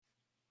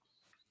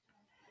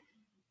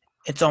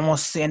It's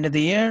almost the end of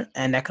the year,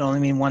 and that can only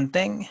mean one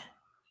thing: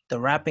 the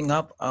wrapping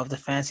up of the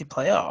fantasy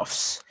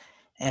playoffs.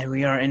 And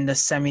we are in the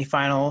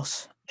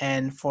semifinals,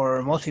 and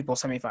for most people,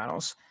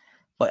 semifinals.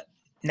 But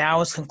now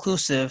it's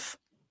conclusive.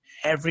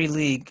 Every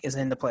league is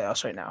in the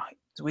playoffs right now.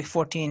 It's week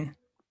 14.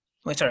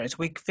 It's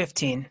week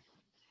 15,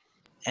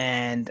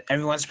 and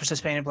everyone's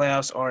participating in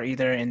playoffs or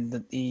either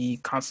in the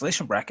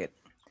consolation bracket.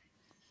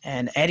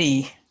 And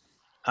Eddie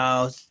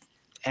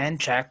and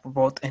Jack were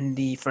both in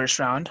the first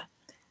round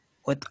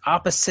with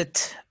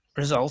opposite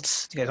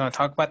results. Do you guys want to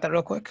talk about that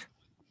real quick?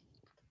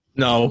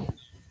 No.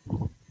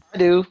 I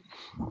do.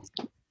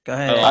 Go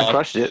ahead. I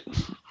crushed it.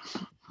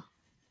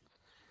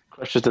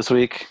 Crushed it this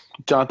week.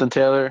 Jonathan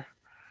Taylor,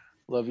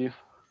 love you.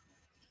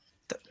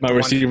 My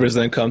receivers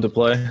didn't come to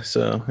play,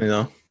 so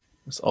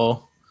it's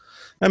all.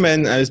 I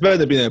mean, it's better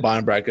than being in the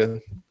bottom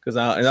bracket because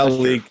in our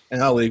league,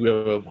 we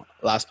have a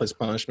last place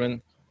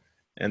punishment,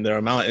 and the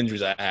amount of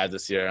injuries I had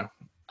this year,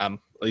 I'm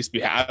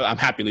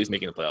happy at least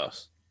making the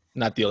playoffs,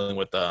 not dealing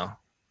with the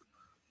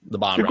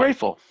bottom. You're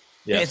grateful.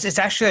 Yeah, it's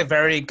actually a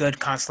very good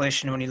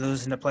consolation when you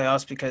lose in the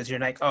playoffs because you're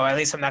like, oh, at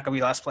least I'm not gonna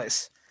be last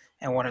place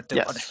and want to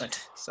do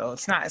punishment. So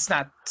it's not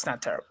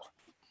terrible.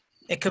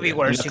 It could be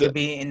worse. You could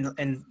be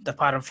in the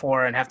bottom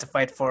four and have to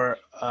fight for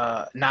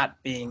not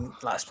being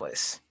last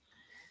place.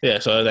 Yeah,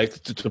 so like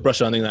to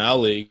brush on in our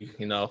league,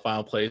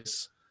 final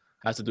place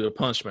has to do a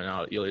punishment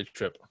out yearly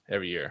trip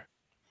every year.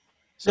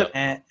 So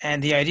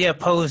and the idea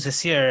posed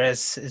this year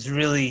is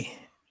really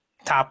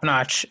top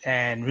notch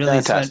and really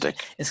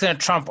fantastic. It's gonna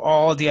trump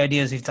all the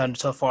ideas we've done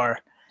so far.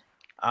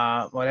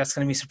 Well, that's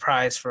gonna be a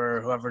surprise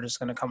for whoever is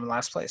gonna come in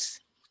last place.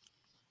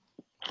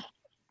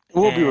 It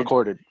will be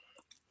recorded.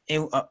 It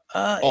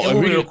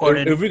will be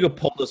recorded. If we could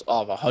pull this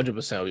off,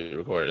 100% will be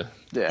recorded.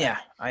 Yeah,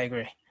 I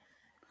agree.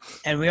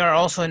 And we are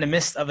also in the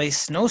midst of a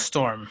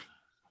snowstorm.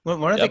 What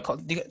are they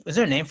called? Is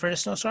there a name for a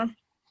snowstorm?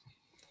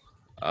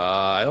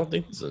 I don't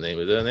think there's a name.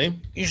 Is there a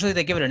name? Usually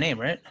they give it a name,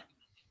 right?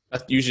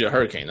 That's usually a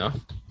hurricane, no?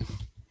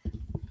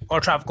 Or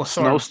tropical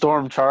storm.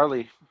 Snowstorm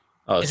Charlie.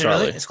 Oh, is Charlie. It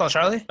really? It's called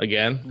Charlie?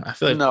 Again? I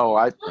feel like no,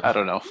 I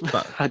don't know.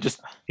 I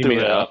just he made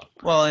it up.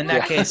 Well, in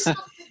that case,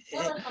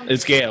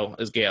 it's Gale.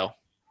 It's Gale.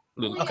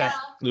 Okay.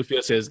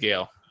 Lufia says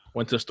Gale.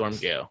 Winter storm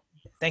Gale.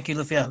 Thank you,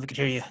 Lufia. We could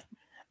hear you.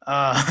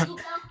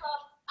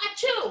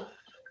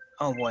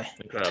 Oh boy.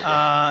 Incredible.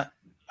 All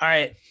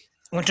right.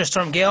 Winter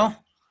storm Gale.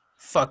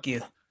 Fuck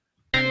you.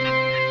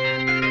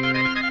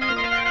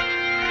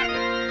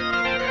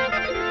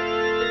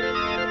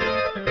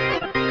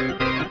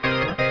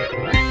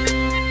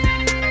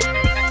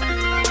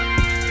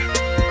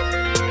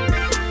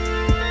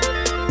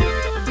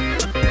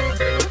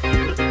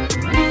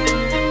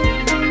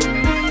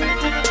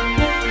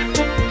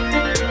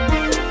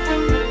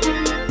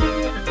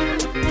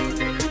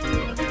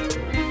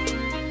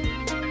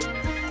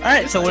 All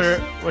right, so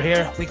we're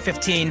here, week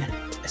 15.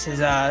 This is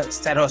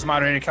stat host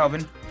moderator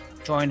Kelvin,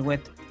 joined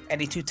with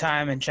Eddie Two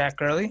Time and Jack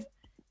Gurley,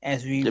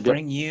 as we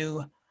bring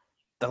you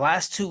the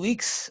last 2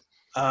 weeks.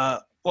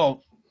 The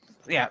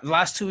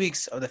last 2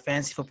 weeks of the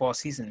fantasy football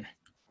season.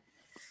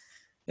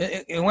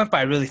 It went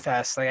by really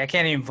fast. Like I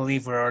can't even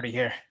believe we're already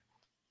here.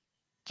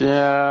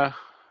 Yeah.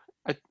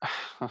 The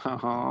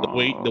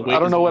wait I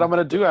don't know what I'm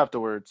gonna do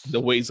afterwards. The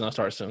wait's gonna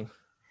start soon.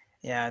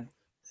 Yeah,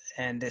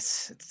 and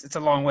it's a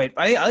long wait.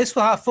 At least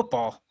we'll have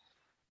football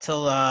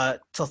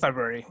till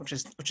February, which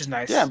is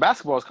nice. Yeah, and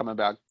basketball is coming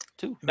back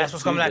too.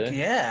 Basketball's coming back.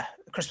 Yeah,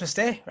 Christmas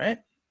Day, right?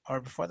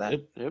 Or before that?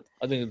 Yep.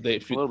 I think a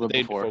little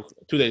bit before.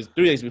 3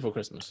 days before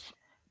Christmas.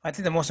 I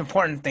think the most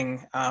important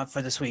thing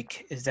for this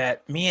week is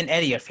that me and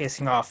Eddie are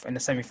facing off in the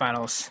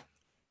semifinals.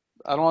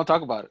 I don't want to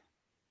talk about it.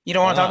 You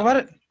don't want to talk about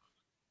it?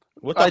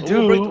 I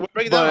do.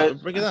 Break it down.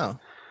 Break it down.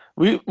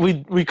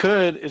 We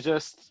could. It's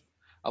just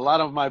a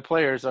lot of my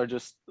players are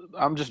just.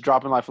 I'm just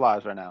dropping like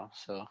flies right now.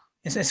 So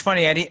it's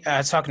funny, Eddie. I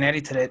was talking to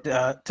Eddie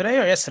today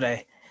or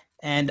yesterday,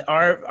 and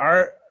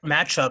our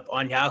matchup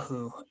on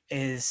Yahoo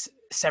is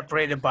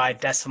separated by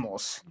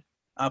decimals.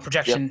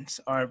 Projections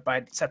are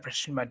by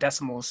separation by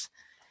decimals.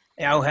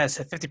 Yahoo has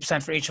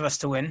 50% for each of us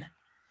to win.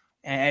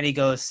 And Eddie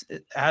goes,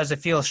 "How does it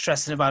feel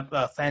stressing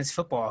about fantasy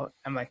football?"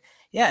 I'm like,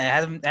 "Yeah,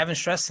 I haven't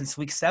stressed since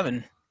week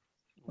 7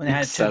 when they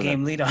had a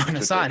 2-game lead on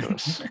Hassan."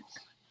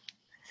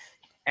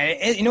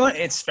 And you know what?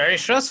 It's very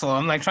stressful.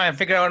 I'm like trying to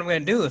figure out what I'm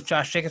going to do if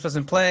Josh Jacobs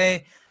doesn't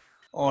play,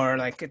 or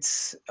like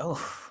it's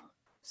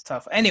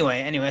tough.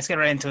 Anyway, let's get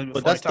right into it.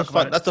 But that's the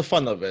fun. That's the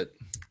fun of it.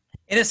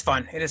 It is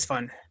fun.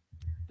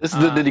 This is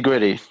the nitty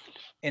gritty.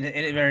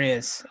 It very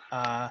is.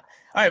 All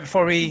right,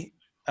 before we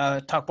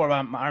talk more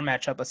about our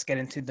matchup, let's get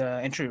into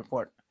the injury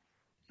report.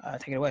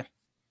 Take it away.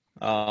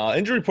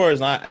 Injury report is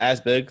not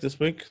as big this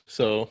week,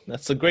 so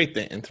that's a great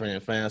thing in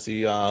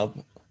fantasy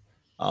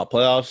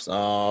playoffs.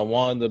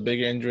 One of the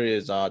big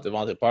injuries is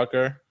Devontae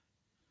Parker.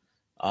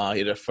 He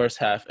had a first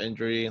half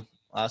injury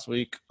last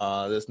week.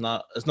 There's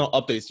no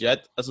updates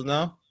yet as of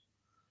now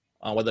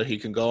whether he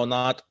can go or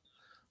not.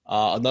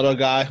 Another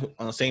guy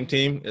on the same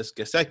team is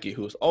Gesicki,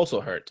 who's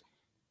also hurt.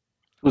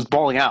 Who's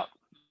balling out.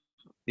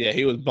 Yeah,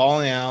 he was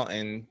balling out,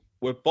 and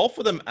with both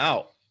of them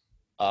out,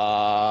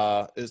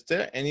 Is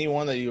there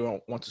anyone that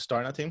you want to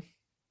start on that team?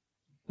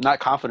 Not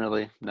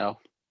confidently, no.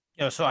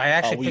 Yo, so I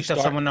actually will you picked up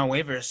start? someone on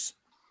waivers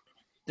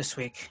this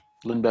week.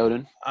 Lynn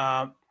Bowden,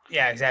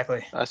 Yeah,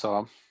 exactly. I saw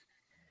him.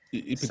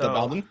 You picked So- up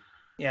Alden?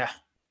 Yeah,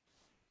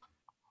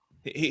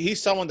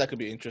 He's someone that could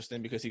be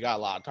interesting because he got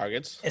a lot of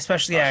targets.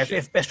 especially Last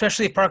year.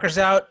 especially if Parker's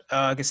out,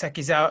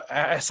 Gesicki's out.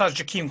 I saw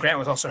Jakeem Grant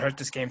was also hurt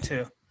this game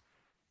too.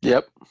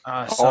 Yep.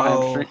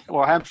 So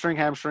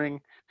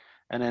Hamstring,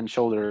 and then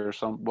shoulder or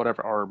some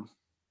whatever arm.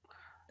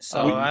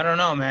 I don't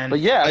know, man. But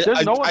yeah, I- there's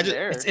I- no I one just-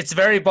 there. It's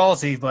very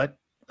ballsy, but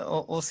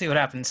we'll see what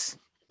happens.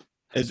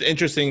 It's an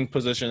interesting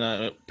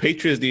position.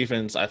 Patriots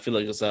defense, I feel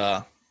like it's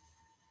a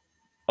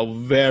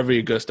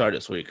very good start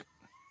this week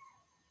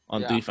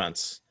on Yeah.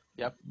 defense.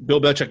 Yep. Bill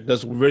Belichick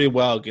does really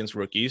well against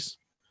rookies.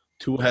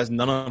 Tua has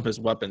none of his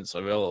weapons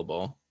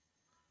available.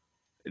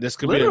 This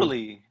could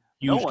Literally,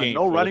 be a huge no one, game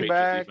no for the running Patriots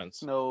back,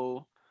 defense.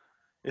 no.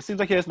 It seems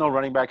like he has no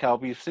running back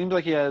help. He seems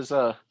like he has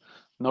no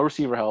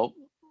receiver help.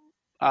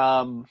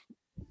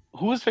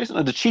 Who was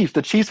facing the Chiefs?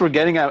 The Chiefs were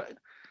getting at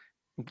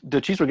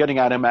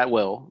him at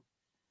will.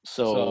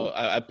 So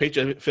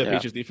Patriots yeah.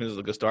 defense is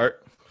a good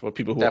start for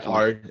people who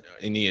Definitely. are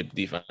in need of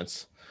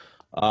defense.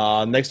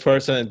 Next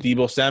person,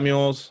 Debo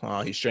Samuels.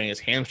 He's straining his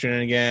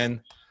hamstring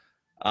again.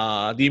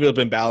 Debo's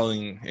been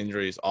battling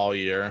injuries all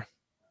year.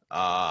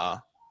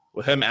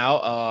 With him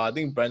out, I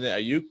think Brandon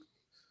Ayuk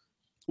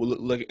will look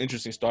like an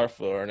interesting start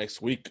for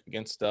next week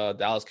against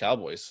Dallas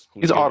Cowboys.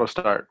 he's an auto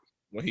start.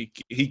 Well, the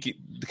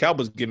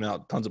Cowboys giving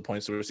out tons of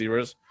points to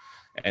receivers,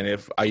 and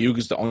if Ayuk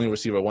is the only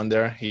receiver one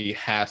there, he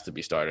has to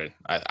be started.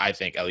 I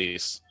think at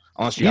least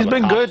unless you He's have a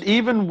been top- good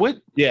even with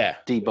Yeah,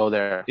 Debo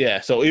there.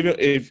 yeah. So even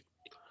if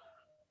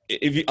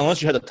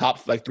unless you had the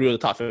top like 3 of the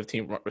top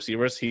 15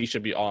 receivers, he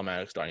should be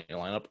automatic starting in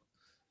your lineup.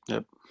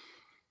 Yep.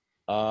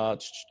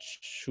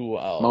 Who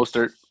else?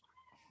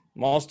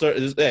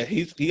 Mostert.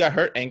 He got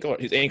hurt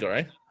his ankle,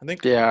 right? I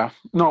think. Yeah.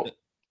 No.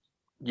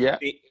 Yeah.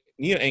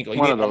 Knee or ankle. He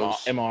One did of those.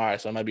 MRI,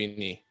 so it might be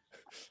knee.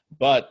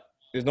 But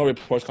there's no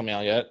reports coming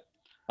out yet.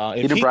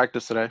 He didn't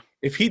practice today.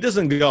 If he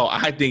doesn't go,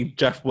 I think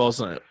Jeff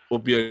Wilson will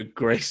be a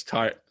great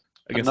start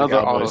against Another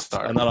the Cowboys.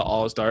 auto-start. Another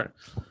all-start.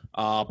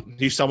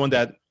 He's someone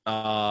that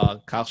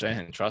Kyle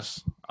Shanahan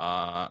trusts.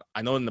 I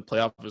know in the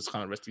playoff it's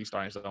kind of risky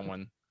starting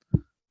someone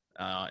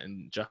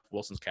in Jeff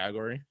Wilson's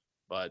category,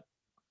 but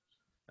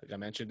like I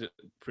mentioned,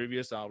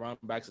 previous running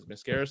backs has been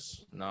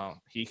scarce. No,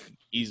 he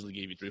easily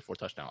gave you 3-4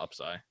 touchdown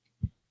upside.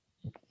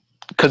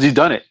 Because he's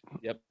done it.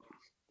 Yep.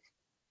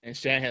 And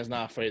Shanahan's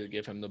not afraid to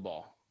give him the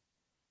ball.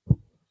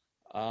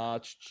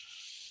 Let's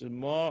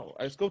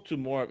go to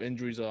more of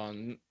injuries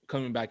on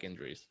coming back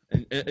injuries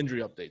and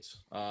injury updates.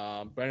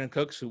 Brandon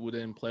Cooks, who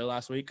didn't play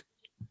last week,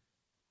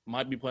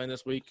 might be playing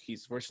this week.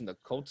 He's versing the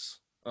Colts.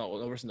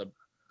 Oh, versing the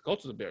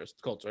Colts or the Bears?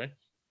 The Colts, right?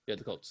 Yeah,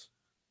 the Colts.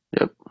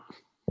 Yep.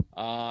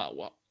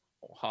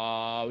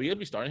 Are we gonna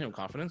be starting him with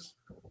confidence?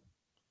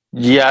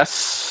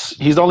 Yes.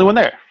 He's the only one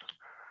there.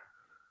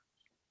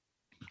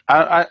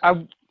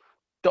 I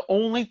the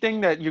only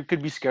thing that you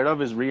could be scared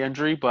of is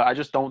re-injury, but I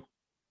just don't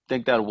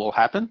think that will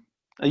happen.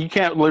 You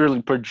can't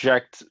literally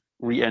project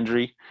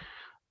re-injury.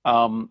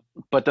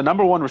 But the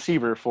number one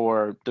receiver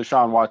for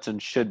Deshaun Watson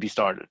should be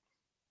started.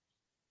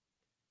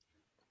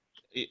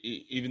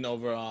 Even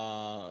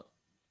over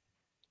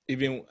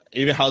even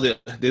how they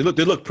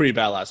look pretty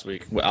bad last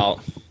week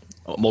without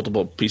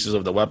multiple pieces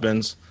of the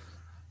weapons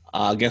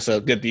against a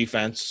good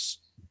defense.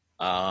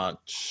 I'm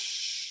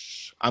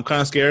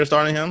kind of scared of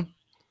starting him,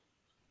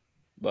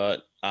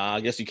 but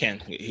I guess you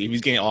can. If he's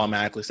getting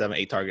automatically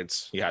 7-8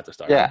 targets, you have to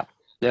start him. Yeah.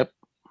 Yep.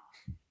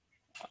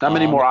 Not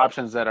many more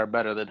options that are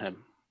better than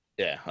him.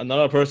 Yeah,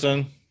 another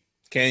person,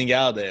 Kenny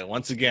Galladay.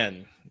 Once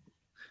again,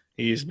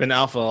 he's been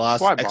out for the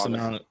last Why X bother?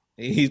 amount.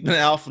 He's been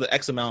out for the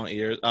X amount of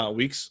years,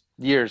 weeks.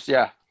 Years,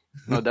 yeah.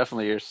 No,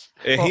 definitely years.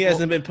 And he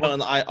hasn't been put on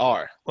the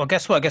IR. Well,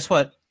 guess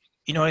what?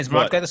 You know what he's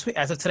marked What? at this week?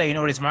 As of today, you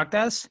know what he's marked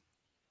as?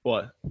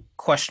 What?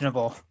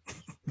 Questionable.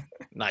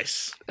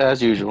 Nice.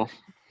 As usual.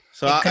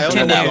 So It I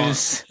don't know.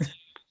 continues.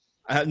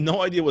 I have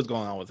no idea what's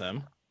going on with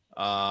him.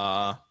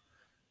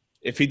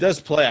 If he does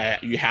play,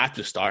 you have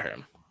to start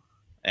him.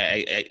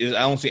 I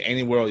don't see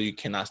anywhere you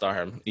cannot start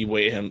him. You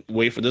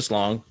wait for this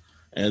long,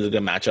 and it's a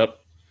good matchup.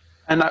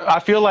 And I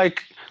feel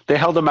like they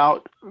held him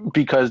out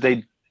because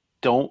they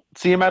don't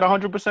see him at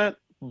 100%.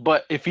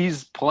 But if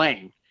he's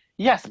playing,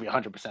 he has to be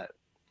 100%. Right?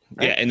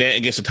 Yeah, and then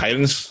against the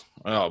Titans,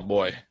 oh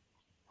boy.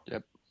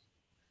 Yep.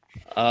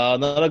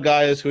 Another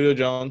guy is Julio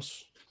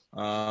Jones.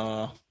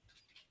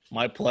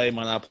 Might play,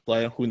 might not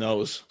play. Who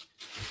knows?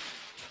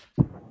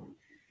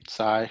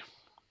 Sigh.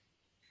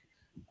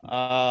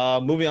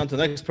 Moving on to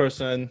the next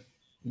person,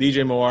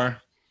 DJ Moore.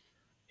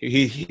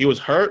 He was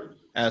hurt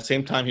at the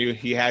same time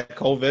he had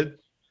COVID.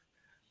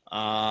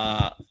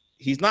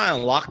 He's not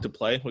unlocked to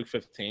play week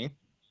 15,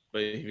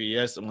 but if he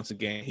is, once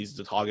again, he's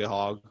the target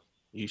hog.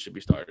 He should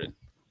be started.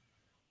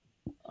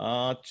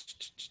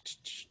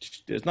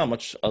 There's not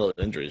much other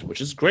injuries, which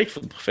is great for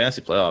the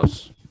fantasy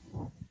playoffs.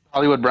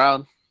 Hollywood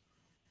Brown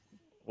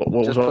What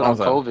was just put wrong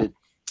on with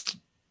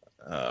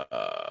that?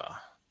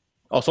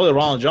 COVID. Oh, so did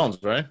Ronald Jones,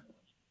 right?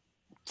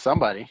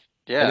 Somebody.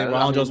 Yeah, I think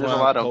Ronald Jones there's went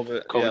a on lot of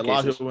COVID. COVID Yeah, a lot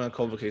of cases. people went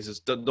on COVID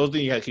cases. Those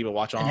things you got to keep a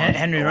watch on. And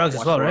Henry Ruggs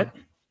as well, right?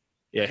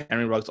 Yeah,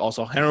 Henry Ruggs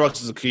also. Henry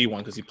Ruggs is a key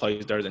one because he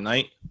plays Thursday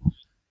night.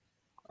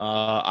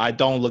 I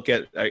don't look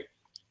at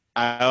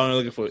I don't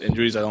look for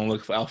injuries. I don't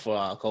look out for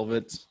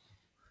COVID.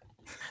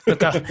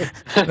 Look out for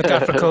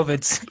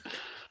COVIDs.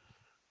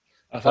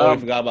 I totally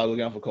forgot about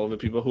looking out for COVID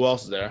people. Who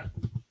else is there?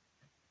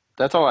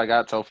 That's all I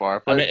got so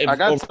far. But I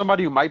got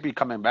somebody who might be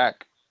coming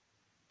back.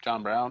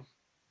 John Brown.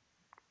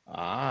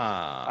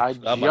 I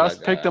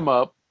just picked him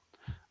up.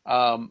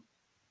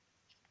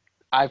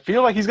 I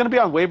feel like he's going to be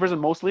on waivers in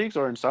most leagues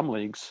or in some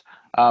leagues.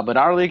 But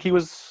our league, he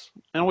was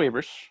in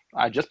waivers.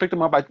 I just picked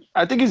him up.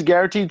 I think he's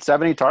guaranteed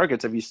 70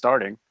 targets if he's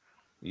starting.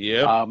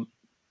 Yeah.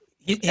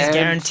 He's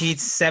guaranteed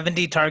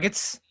 70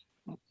 targets?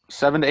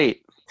 7 to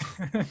 8.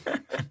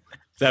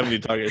 70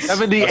 targets.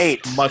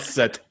 78. Must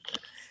set.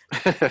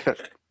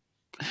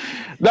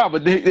 No,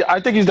 but I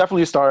think he's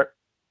definitely a start.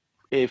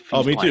 If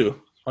he's me playing.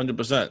 too.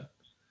 100%.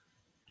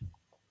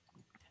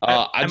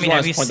 I mean,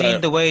 have you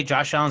seen the way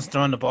Josh Allen's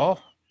throwing the ball?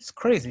 It's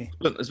crazy.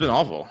 It's been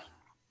awful.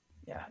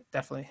 Yeah,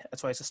 definitely.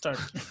 That's why it's a start.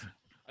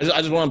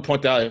 I just want to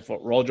point out if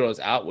Rojo is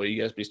out, will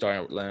you guys be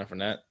starting Leonard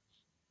Fournette?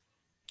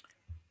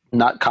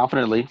 Not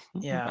confidently.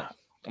 Yeah.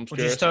 I'm Would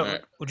you start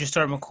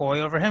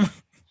McCoy over him?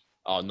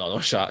 Oh, no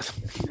shot.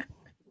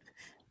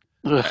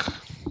 Ugh.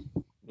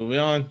 Moving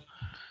on.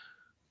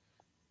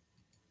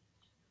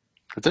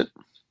 That's it?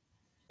 I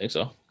think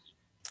so.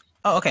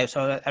 Oh, okay.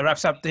 So that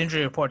wraps up the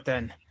injury report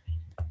then.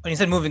 When you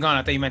said moving on,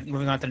 I thought you meant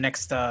moving on to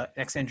the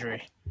next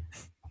injury.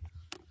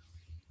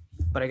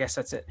 But I guess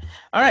that's it.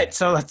 All right,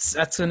 so that's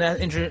the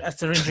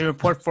injury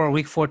report for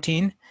Week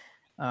 14.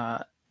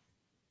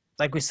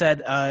 Like we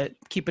said,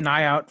 keep an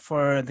eye out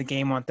for the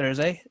game on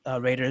Thursday,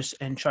 Raiders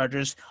and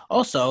Chargers.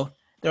 Also,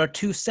 there are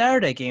 2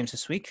 Saturday games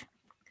this week.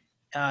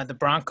 The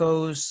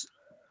Broncos.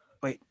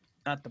 Wait,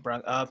 not the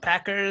Broncos.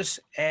 Packers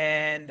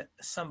and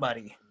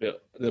somebody.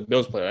 The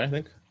Bills player, I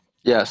think.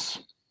 Yes.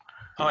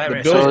 Oh,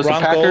 the Bills,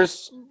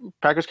 Broncos.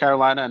 Packers,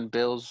 Carolina, and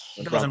Bills.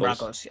 Bills and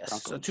Broncos, yes.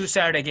 Broncos. So 2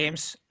 Saturday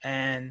games,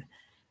 and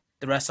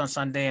the rest on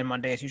Sunday and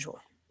Monday as usual.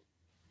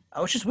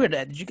 Which is weird.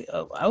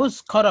 I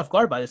was caught off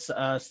guard by this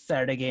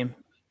Saturday game.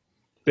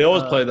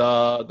 Bills play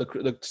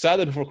the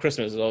Saturday before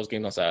Christmas. Those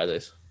games on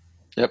Saturdays.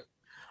 Yep.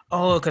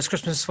 Oh, because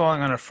Christmas is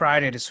falling on a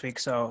Friday this week,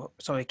 so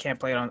he can't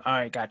play it on. All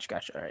right, gotcha.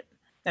 All right,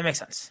 that makes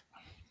sense.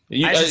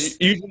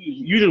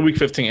 Usually week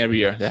 15 every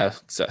year they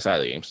have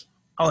Saturday games.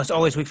 Oh, it's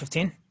always week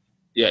 15.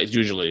 Yeah, it's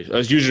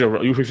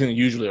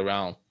usually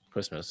around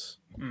Christmas.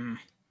 Mm.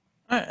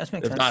 All right, that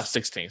makes sense. If not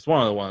 16, it's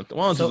one of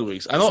the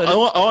weeks. I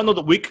want to know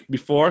the week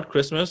before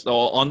Christmas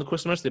or on the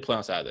Christmas they play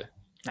on Saturday.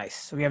 Nice.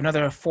 So we have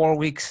another 4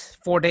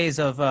 days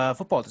of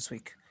football this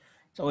week.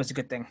 It's always a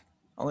good thing.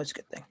 All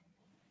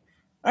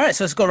right,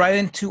 so let's go right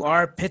into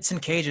our pits and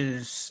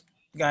cages.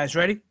 You guys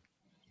ready?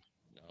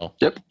 No.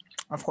 Yep.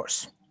 Of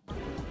course.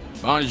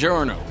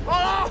 Buongiorno.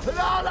 Oh,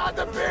 no, not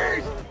the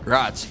beast!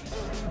 Grazie.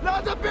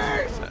 Not the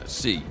beast!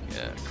 Sì,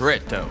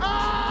 corretto.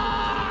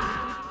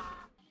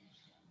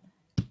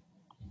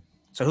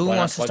 So who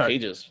wants to start?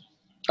 Cages?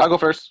 I'll go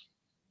first.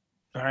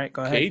 All right,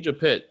 go ahead. Cage or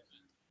pit?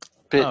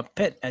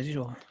 Pit, as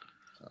usual.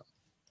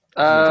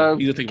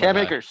 Cam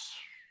Akers.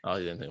 Oh,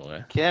 you didn't think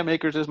okay. Cam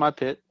Akers is my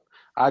pit.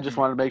 I just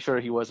wanted to make sure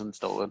he wasn't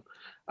stolen.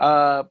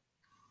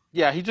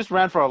 Yeah, he just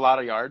ran for a lot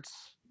of yards.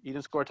 He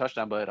didn't score a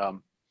touchdown, but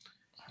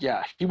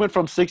yeah, he went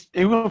from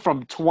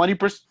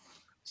 20%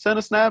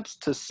 of snaps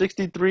to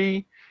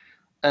 63,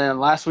 and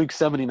last week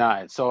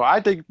 79. So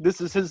I think this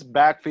is his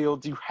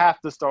backfield. You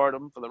have to start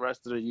him for the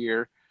rest of the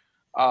year.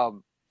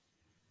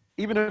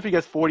 Even if he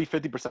gets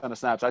 40-50% of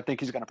snaps, I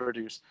think he's going to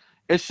produce.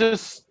 It's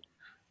just,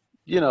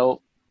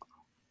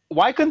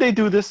 why couldn't they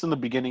do this in the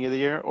beginning of the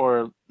year,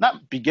 or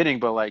not beginning,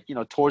 but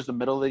towards the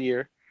middle of the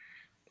year?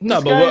 No,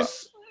 but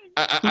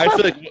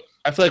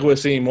I feel like we're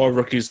seeing more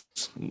rookies,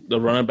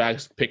 the running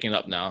backs picking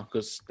up now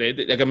because they,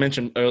 like I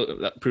mentioned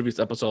earlier, previous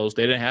episodes,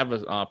 they didn't have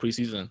a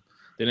preseason,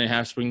 they didn't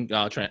have spring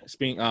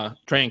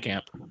training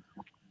camp.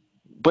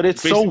 But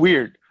it's so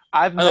weird.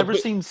 I've never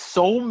seen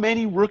so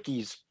many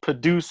rookies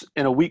produce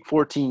in a week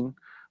 14.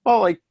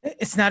 Well,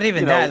 it's not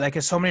even that.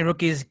 Like, so many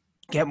rookies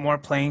get more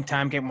playing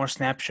time, get more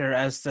snap share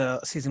as the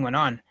season went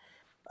on.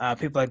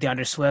 People like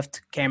DeAndre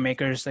Swift, Cam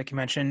Akers, like you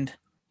mentioned.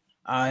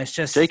 It's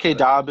just J.K.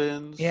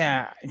 Dobbins.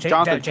 Yeah.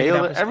 Jonathan Taylor.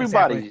 Dobbins,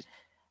 everybody. Exactly.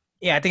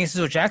 Yeah, I think this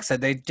is what Jack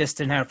said. They just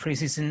didn't have a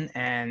preseason,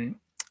 and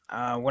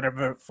for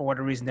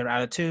whatever reason, they're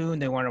out of tune.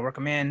 They want to work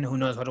them in. Who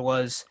knows what it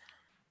was.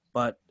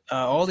 But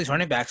all these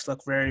running backs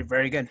look very,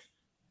 very good.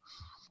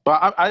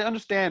 But I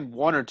understand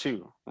 1 or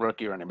 2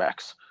 rookie running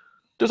backs.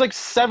 There's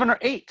 7 or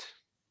 8.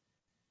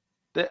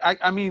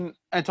 I mean,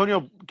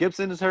 Antonio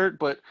Gibson is hurt,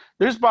 but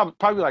there's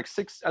probably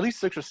at least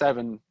 6 or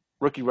 7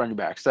 rookie running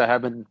backs that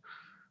have been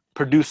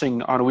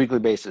producing on a weekly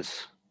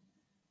basis,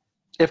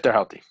 if they're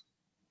healthy.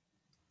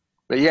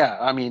 But yeah,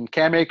 I mean,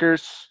 Cam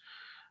Akers,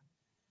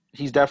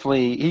 he's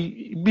definitely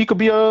he could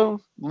be a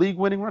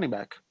league-winning running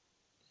back.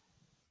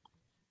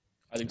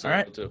 I think so. All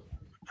right. Too.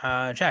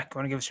 Jack,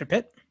 want to give us your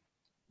pit?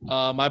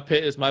 My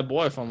pick is my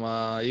boy from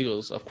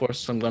Eagles. Of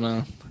course,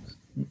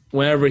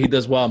 whenever he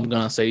does well, I'm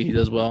gonna say he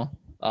does well.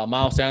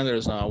 Miles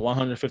Sanders,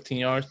 115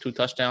 yards, 2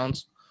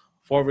 touchdowns,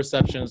 4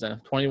 receptions,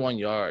 and 21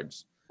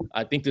 yards.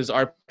 I think this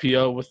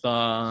RPO with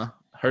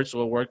Hurts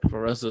will work for the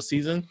rest of the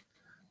season.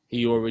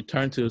 He will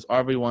return to his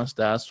RB1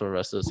 stats for the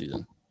rest of the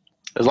season.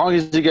 As long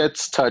as he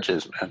gets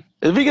touches, man.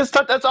 If he gets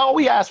touches, that's all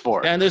we ask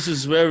for. And this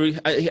is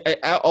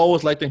I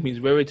always liked him. He's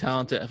very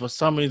talented. For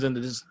some reason,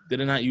 they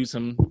did not use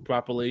him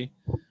properly.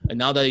 And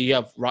now that you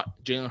have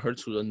Jalen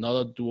Hurts with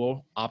another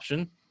dual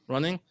option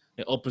running,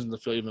 it opens the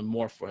field even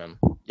more for him.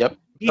 Yep.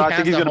 So I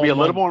think he's going to be a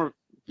little more.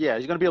 Yeah,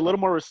 he's going to be a little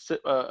more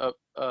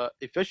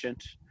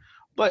efficient.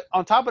 But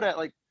on top of that,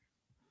 like,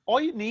 all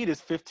you need is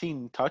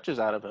 15 touches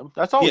out of him.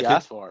 That's all we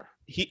ask for.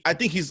 I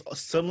think he's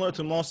similar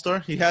to Monster.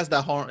 He has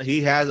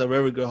He has a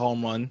very good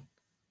home run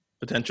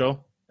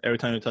potential every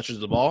time he touches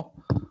the ball.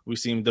 We've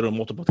seen him do it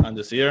multiple times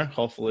this year.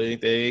 Hopefully,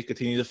 they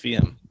continue to feed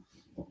him.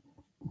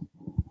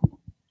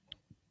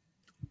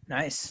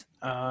 Nice.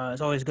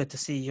 It's always good to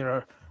see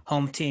your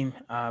home team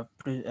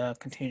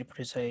continue to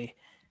produce a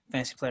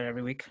fantasy player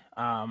every week.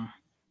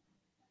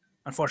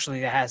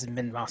 Unfortunately, that hasn't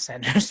been Miles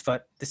Sanders,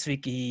 but this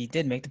week he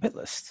did make the pit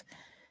list.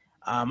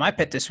 My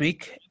pit this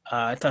week,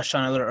 I touched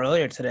on a little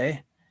earlier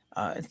today.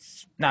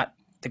 It's not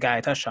the guy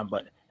I touched on,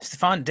 but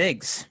Stephon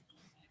Diggs.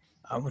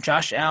 With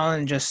Josh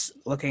Allen just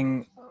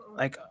looking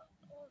like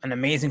an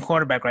amazing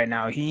quarterback right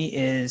now. He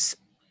is,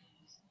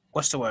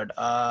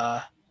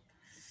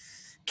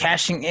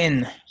 cashing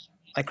in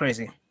like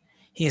crazy.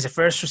 He is the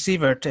first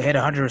receiver to hit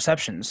 100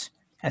 receptions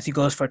as he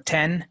goes for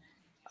 10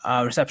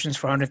 receptions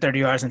for 130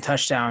 yards and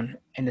touchdown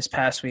in this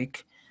past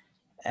week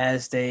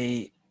as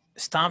they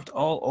stomped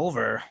all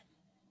over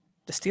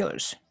the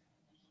Steelers.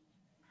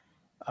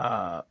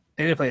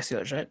 They did play the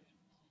Steelers, right?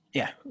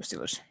 Yeah, the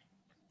Steelers.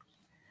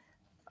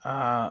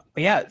 But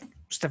yeah,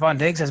 Stephon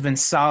Diggs has been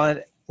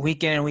solid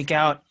week in and week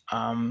out.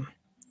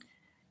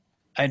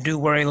 I do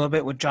worry a little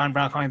bit with John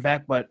Brown coming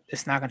back, but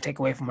it's not going to take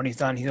away from what he's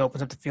done. He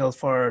opens up the field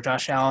for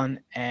Josh Allen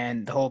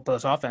and the whole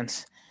Bills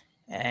offense,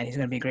 and he's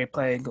going to be a great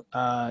play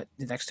the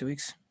next 2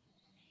 weeks.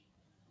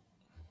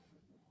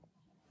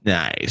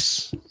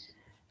 Nice.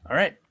 All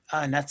right.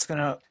 And that's going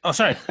to – oh,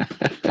 sorry. We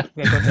gotta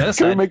go to the other Can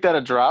side. we make that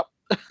a drop?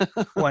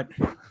 What?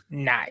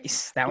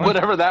 Nice. That one?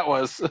 Whatever that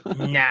was.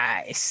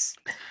 Nice.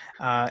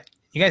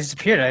 You guys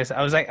disappeared. I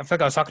feel like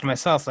I was talking to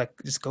myself, like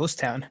just ghost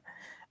town.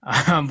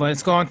 But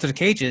let's go on to the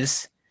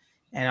cages,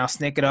 and I'll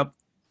snake it up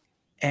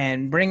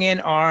and bring in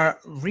our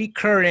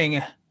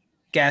recurring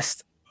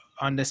guest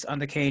on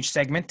the cage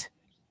segment,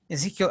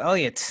 Ezekiel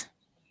Elliott.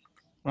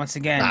 Once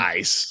again,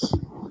 Nice.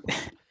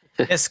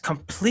 just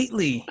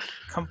completely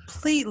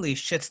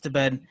shits the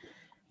bed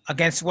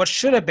against what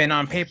should have been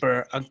on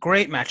paper a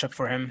great matchup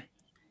for him,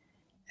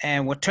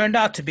 and what turned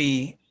out to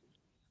be,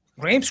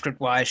 game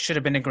script wise, should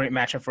have been a great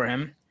matchup for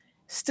him.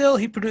 Still,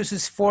 he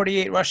produces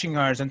 48 rushing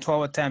yards on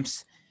 12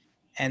 attempts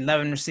and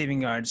 11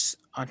 receiving yards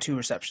on 2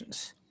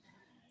 receptions.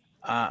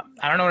 I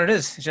don't know what it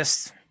is.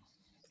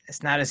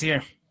 It's not his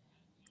year.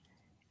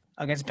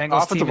 Against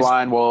Bengals Offensive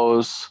line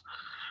woes.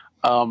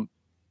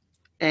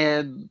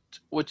 And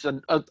which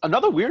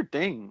another weird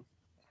thing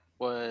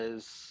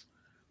was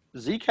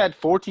Zeke had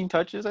 14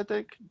 touches, I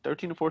think,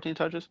 13 to 14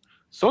 touches.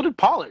 So did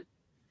Pollard.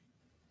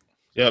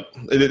 Yep.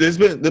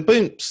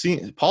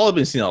 Paul has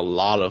been seeing a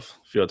lot of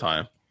field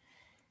time.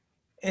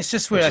 It's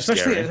just weird,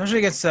 especially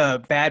against a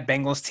bad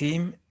Bengals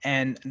team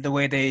and the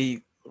way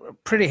they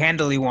pretty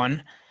handily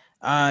won.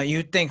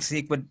 You'd think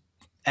Zeke would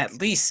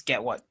at least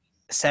get,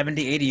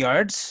 70, 80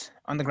 yards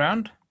on the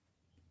ground?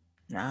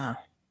 Nah,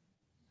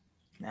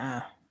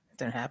 it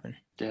didn't happen.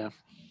 Yeah.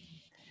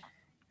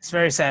 It's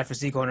very sad for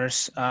Zeke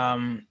owners.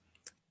 Can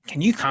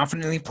you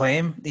confidently play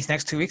him these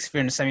next 2 weeks if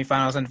you're in the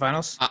semifinals and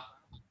finals?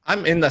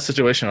 I'm in that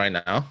situation right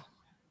now.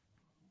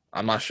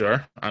 I'm not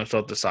sure. I'm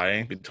still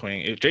deciding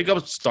between – if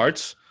Jacobs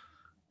starts –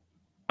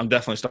 I'm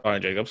definitely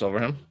starting Jacobs over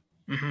him.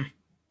 Mm-hmm.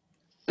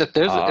 If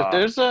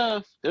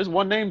there's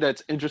one name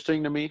that's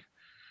interesting to me,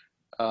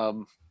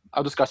 I'll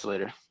discuss it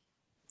later.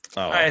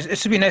 All right, it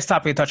should be a nice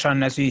topic to touch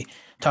on as we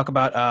talk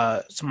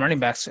about some running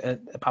backs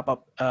pop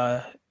up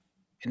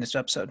in this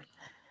episode.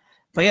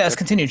 But yeah, let's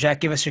continue. Jack,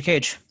 give us your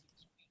cage.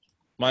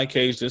 My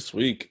cage this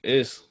week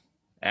is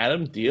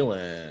Adam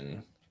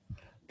Thielen,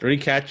 3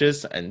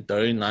 catches and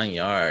 39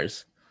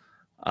 yards.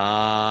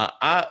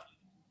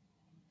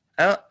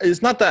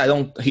 It's not that I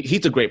don't.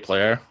 He's a great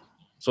player.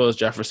 So is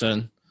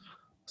Jefferson.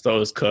 So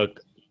is Cook.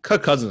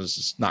 Cook Cousins is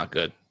just not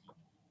good.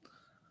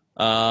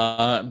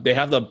 They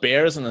have the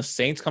Bears and the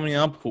Saints coming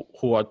up,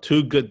 who are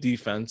 2 good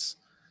defense.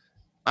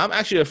 I'm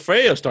actually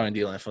afraid of starting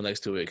Thielen for the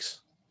next 2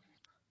 weeks.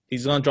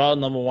 He's going to draw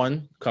number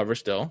 1 cover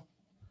still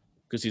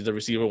because he's the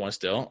receiver 1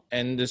 still.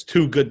 And there's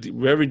 2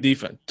 very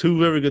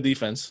good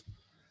defense.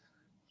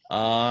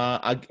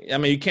 I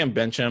mean, you can't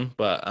bench him,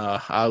 but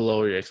I'll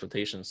lower your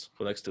expectations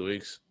for the next 2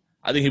 weeks.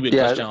 I think he'll be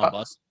a touchdown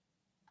bust.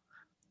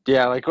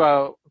 Yeah,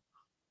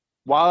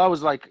 while I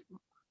was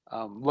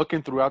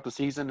looking throughout the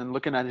season and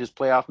looking at his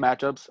playoff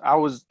matchups,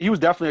 he was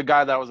definitely a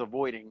guy that I was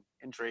avoiding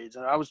in trades,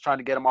 and I was trying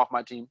to get him off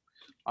my team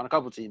on a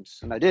couple teams,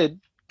 and I did.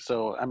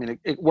 So I mean,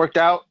 it worked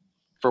out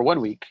for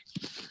 1 week,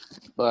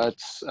 but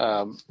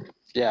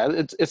yeah,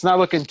 it's not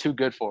looking too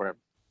good for him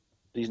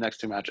these next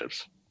two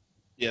matchups.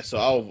 Yeah, so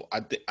I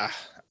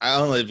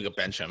don't know if you can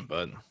bench him,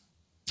 but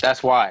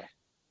That's why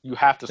you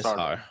have to It's start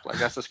hard. him. Like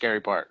that's the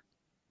scary part.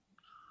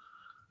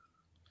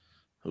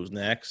 who's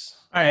next?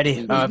 All right,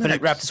 Eddie,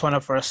 next? wrap this one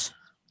up for us.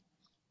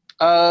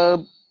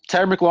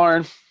 Terry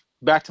McLaurin,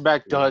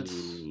 back-to-back duds.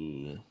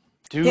 Ooh.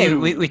 Dude, Yeah,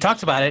 we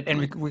talked about it, and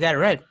we got it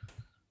right.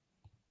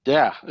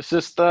 yeah, it's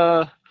just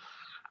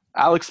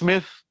Alex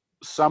Smith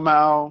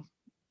somehow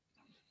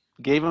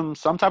gave him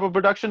some type of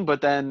production,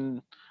 but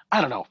then I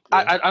don't know.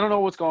 Yeah. I don't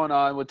know what's going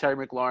on with Terry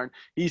McLaurin.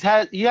 He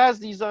has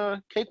these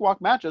cakewalk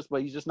matches,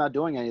 but he's just not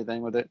doing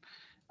anything with it.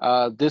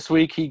 This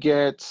week he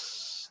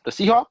gets the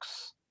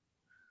Seahawks.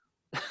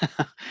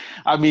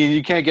 I mean,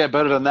 you can't get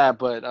better than that,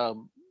 but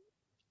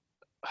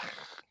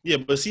Yeah,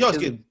 but Seahawks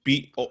get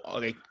beat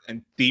like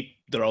and deep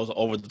throws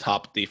over the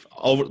top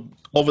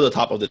over the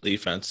top of the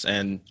defense,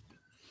 and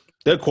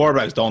their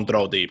quarterbacks don't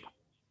throw deep.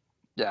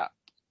 yeah.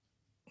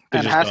 They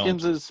And just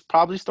Haskins don't. is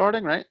probably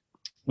starting, right?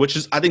 Which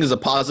is I think is a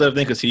positive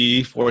thing because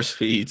he force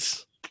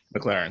feeds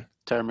McLaren.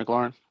 Terry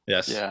McLaurin.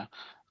 Yes. Yeah.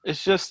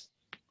 It's just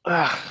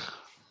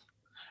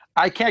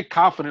I can't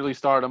confidently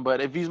start him, but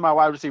if he's my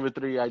wide receiver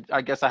 3,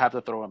 I guess I have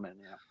to throw him in.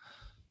 Yeah.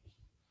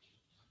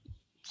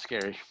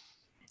 Scary.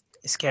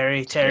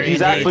 Scary Terry.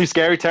 He's indeed. actually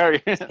scary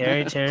Terry.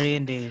 Scary Terry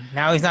indeed.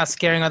 Now he's not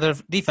scaring other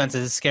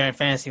defenses; he's scaring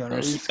fantasy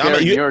owners. He's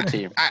scaring your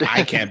team.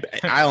 I can't.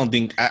 I don't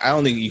think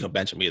you can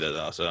bench him either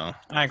though. So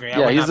I agree.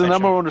 Yeah, he's the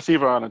number 1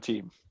 receiver on a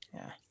team.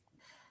 Yeah. All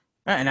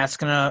right, and that's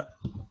gonna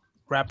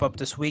wrap up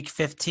this week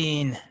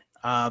 15.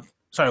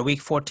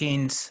 Week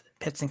 14's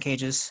pits and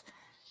cages.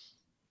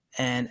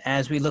 And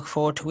as we look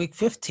forward to week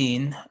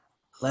 15,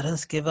 let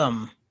us give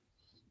the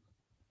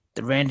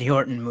Randy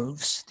Orton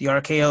moves, the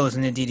RKOs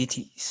and the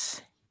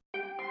DDTs.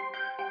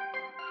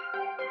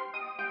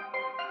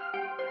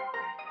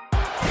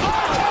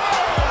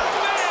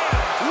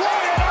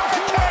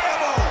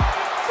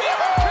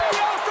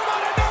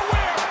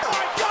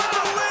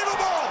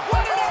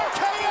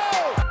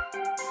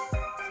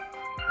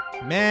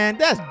 Man,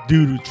 that's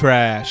doo-doo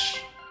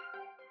trash.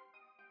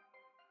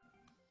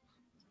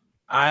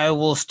 I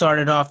will start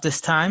it off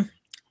this time,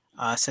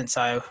 since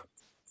I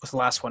was the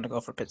last one to go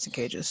for pits and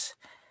cages.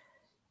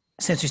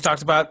 Since we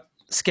talked about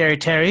Scary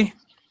Terry,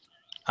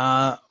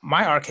 my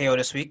RKO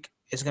this week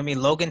is going to be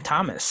Logan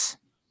Thomas.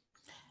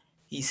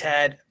 He's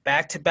had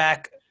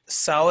back-to-back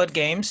solid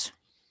games,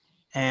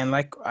 and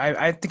like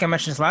I think I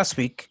mentioned this last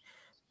week,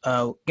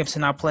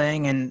 Gibson not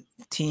playing and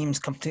teams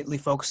completely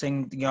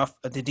focusing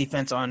the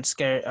defense on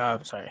Scary.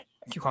 Sorry,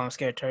 I keep calling him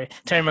Scary Terry.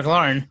 Terry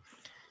McLaurin.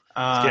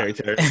 Scary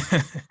Terry.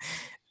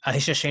 He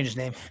should change his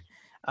name.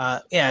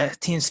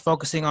 Teams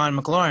focusing on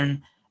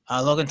McLaurin.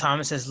 Logan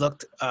Thomas has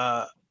looked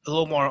a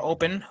little more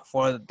open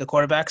for the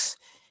quarterbacks,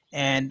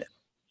 and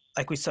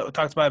like we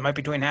talked about, it might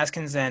be Dwayne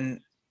Haskins, and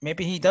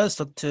maybe he does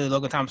look to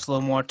Logan Thomas a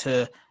little more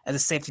as a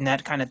safety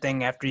net kind of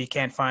thing after he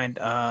can't find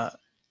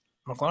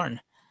McLaurin.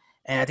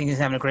 And I think he's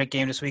having a great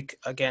game this week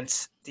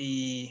against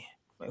the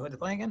 – who are they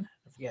playing again?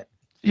 I forget.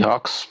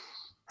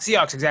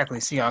 Seahawks, exactly.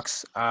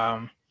 Seahawks.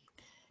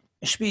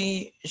 It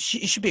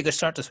should be a good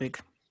start this week.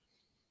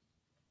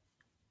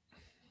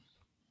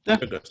 Yeah.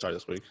 A good start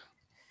this week.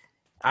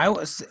 I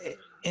was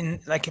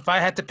if I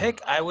had to pick,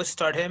 I would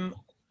start him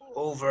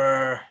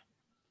over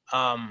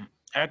Evan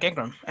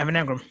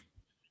Engram.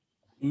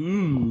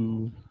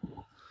 Ooh.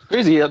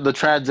 Crazy the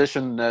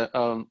transition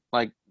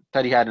that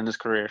he had in his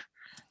career.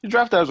 He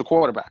drafted as a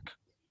quarterback.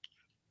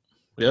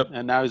 Yep.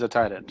 And now he's a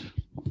tight end,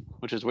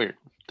 which is weird.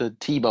 The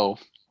Tebow.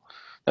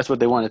 That's what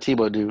they wanted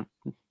Tebow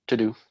to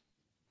do.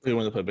 We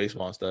wanted to play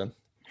baseball instead.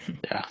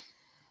 Yeah.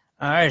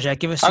 All right, Jack,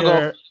 give us I'll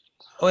your go.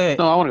 – wait.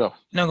 No, I want to go.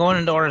 No, going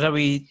in the order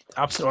that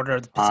opposite order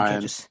of the pits and Fine.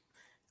 cages.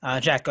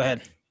 Jack, go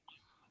ahead.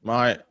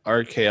 My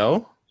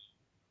RKO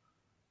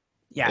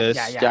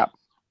Yeah.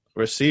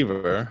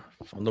 receiver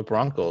from the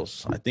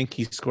Broncos. I think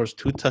he scores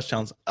 2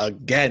 touchdowns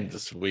again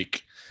this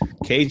week.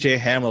 KJ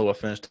Hamler will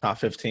finish top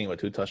 15 with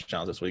 2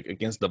 touchdowns this week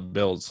against the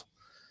Bills.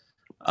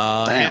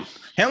 Damn.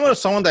 Hamler is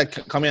someone that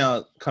coming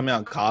out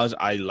of college.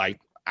 I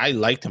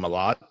liked him a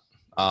lot.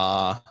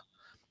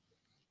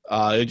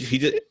 He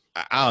did.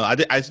 I don't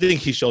know. I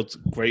think he showed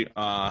great.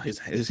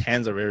 His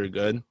hands are very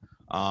good.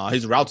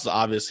 His routes are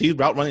obvious. His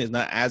route running is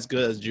not as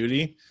good as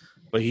Judy,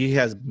 but he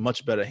has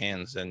much better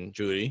hands than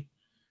Judy.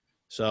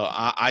 So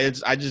I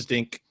just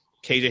think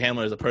KJ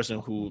Hamler is a person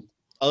who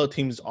other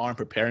teams aren't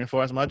preparing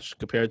for as much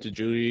compared to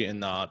Judy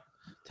and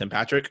Tim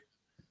Patrick.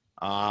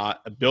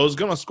 Bill's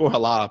gonna score a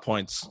lot of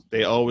points.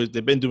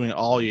 They've been doing it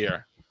all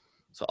year.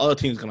 So other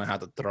teams gonna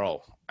have to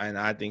throw, and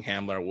I think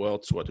Hamler will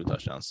score 2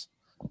 touchdowns.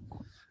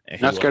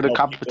 Not scared of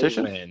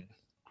competition? Win.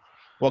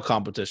 What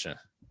competition?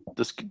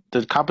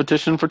 The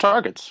competition for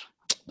targets.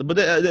 But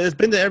it's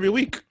been there every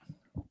week.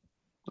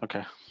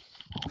 Okay.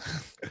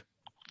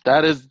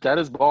 That is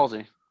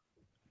ballsy. I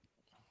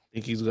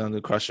think he's going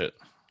to crush it.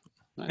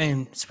 I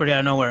mean, it's pretty out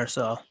of nowhere,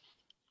 so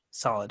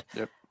solid.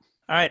 Yep.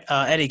 All right,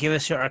 Eddie, give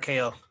us your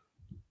RKO.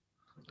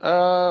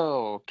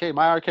 Oh, okay.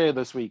 My RK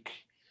this week.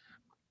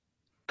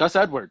 Gus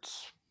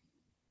Edwards.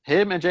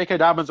 Him and J.K.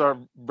 Dobbins are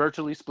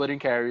virtually splitting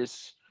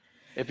carries.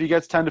 If he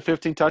gets 10 to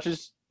 15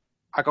 touches,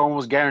 I can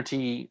almost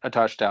guarantee a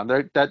touchdown.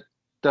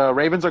 The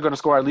Ravens are going to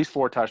score at least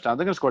 4 touchdowns.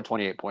 They're going to score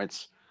 28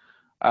 points.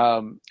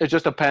 It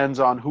just depends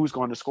on who's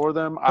going to score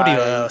them. What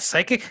are you,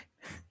 psychic?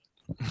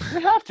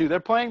 They have to. They're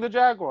playing the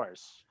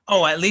Jaguars.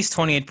 Oh, at least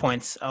 28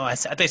 points. Oh, I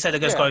thought you said they're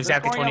going to score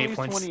exactly 28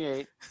 points.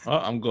 28.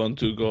 Well, I'm going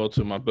to go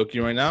to my bookie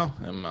right now,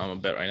 and I'm a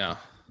bet right now.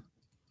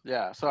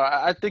 Yeah, so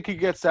I think he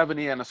gets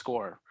 70 and a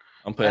score.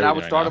 I'm playing. And I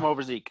would start him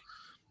over Zeke.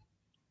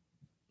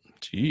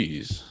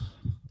 Jeez.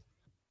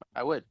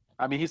 I would.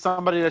 I mean, he's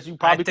somebody that you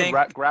probably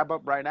could grab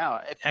up right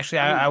now. Actually,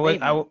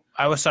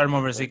 I would start him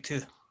over Zeke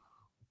too.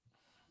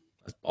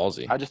 That's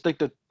ballsy. I just think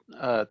the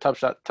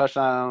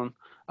touchdown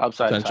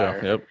upside is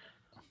higher. Yep.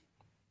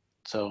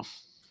 So,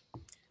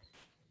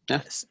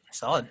 yeah.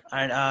 Solid.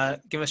 All right,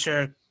 give us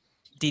your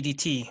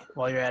DDT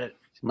while you're at it.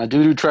 My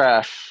doo-doo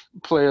trash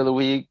player of the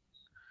week.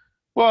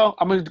 Well,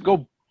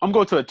 I'm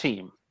going to a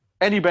team.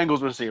 Any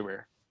Bengals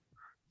receiver.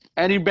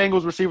 Any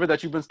Bengals receiver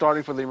that you've been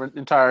starting for the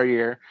entire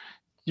year,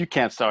 you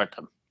can't start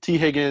them. T.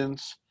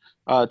 Higgins,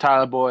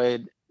 Tyler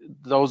Boyd,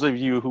 those of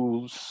you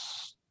who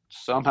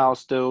somehow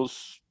still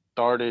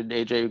started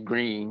A.J.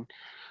 Green,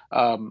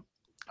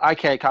 I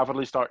can't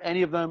confidently start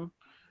any of them.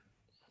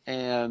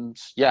 And,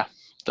 yeah,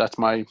 that's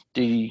my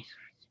DDT.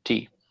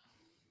 It's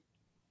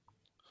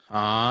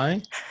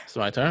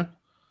my turn?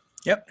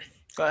 Yep.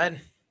 Go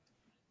ahead.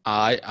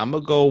 I'm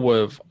going to go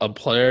with a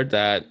player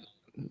that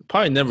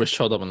probably never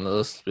showed up on the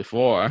list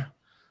before,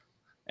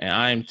 and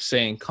I'm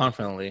saying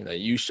confidently that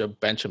you should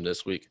bench him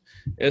this week.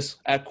 It's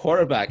at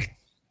quarterback.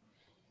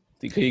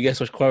 Can you guess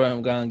which quarterback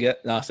I'm going to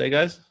get? Say,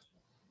 guys?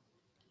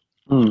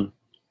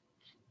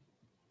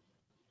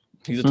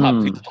 He's a top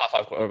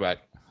 5 quarterback.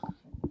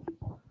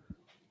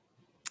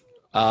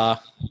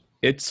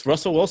 It's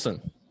Russell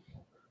Wilson.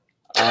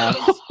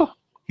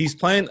 He's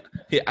playing.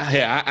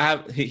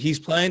 He's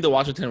playing the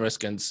Washington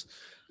Redskins.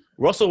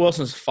 Russell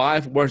Wilson's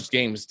 5 worst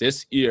games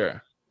this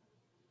year.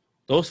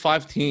 Those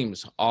 5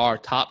 teams are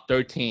top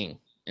 13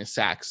 in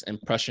sacks and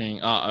pressuring,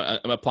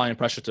 applying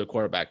pressure to the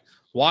quarterback.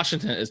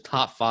 Washington is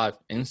top 5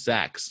 in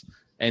sacks,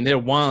 and they're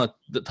one of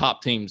the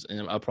top teams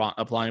in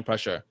applying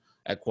pressure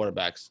at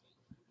quarterbacks.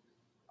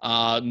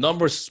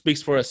 Numbers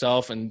speaks for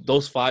itself. In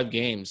those 5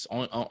 games,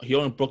 he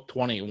only broke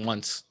 20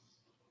 once.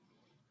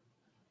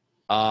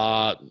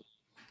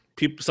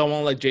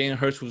 Someone like Jalen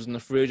Hurts, who's in the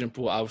free agent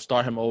pool, I would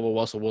start him over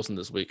Russell Wilson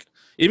this week,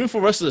 even for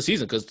the rest of the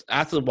season. Because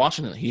after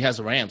Washington, he has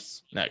the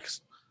Rams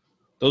next.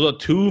 Those are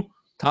 2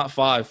 top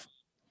 5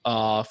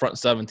 front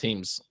 7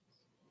 teams,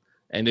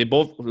 and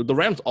the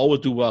Rams always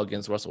do well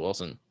against Russell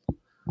Wilson.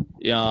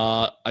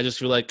 Yeah, I just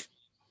feel like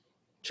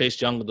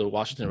Chase Young of the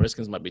Washington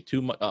Redskins might be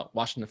too much.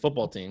 Washington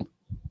football team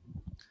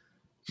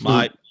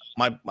might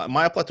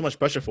apply too much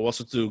pressure for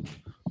Russell to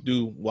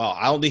do well.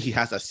 I don't think he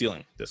has that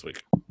ceiling this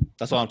week.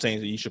 That's all I'm saying.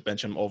 That you should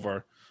bench him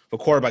over for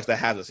quarterbacks that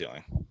have the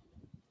ceiling.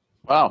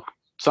 Wow,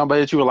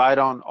 somebody that you relied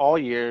on all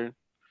year,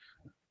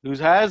 who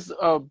has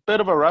a bit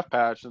of a rough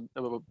patch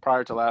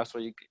prior to last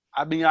week.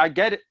 I mean, I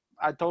get it.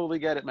 I totally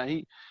get it,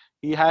 man.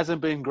 He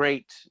hasn't been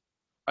great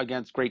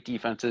against great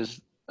defenses,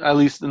 at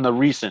least in the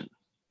recent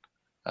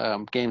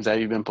games that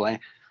you've been playing.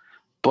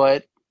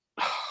 But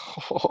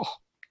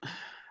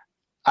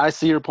I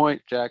see your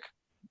point, Jack.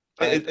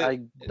 I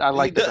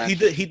like that.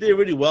 He did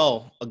really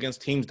well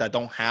against teams that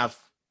don't have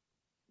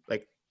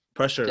like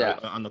pressure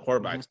on the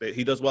quarterbacks. Mm-hmm.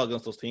 He does well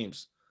against those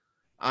teams.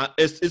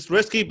 It's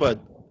risky, but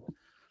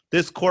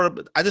this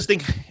quarter, I just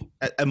think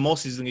at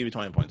most he's gonna give you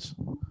 20 points.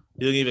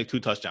 He'll give you like 2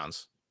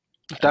 touchdowns.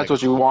 If that's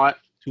what you want,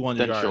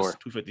 200 yards, sure.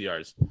 250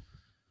 yards.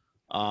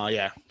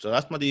 Yeah. So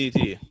that's my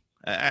DDT.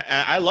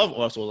 I love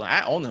Russell.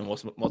 I own him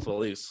multiple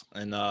leagues,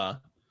 and I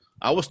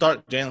will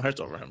start Jalen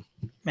Hurts over him.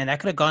 Man, that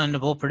could have gone into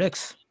bold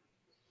predicts.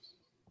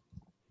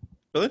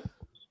 Really?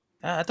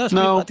 I thought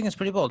I think it's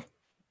pretty bold.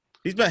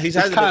 He's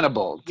kind of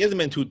bold. He hasn't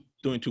been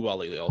doing too well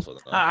lately. Also,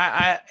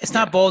 it's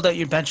not bold that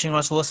you're benching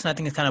Russell Wilson. I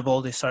think it's kind of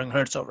bold that you're starting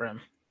Hurts over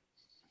him.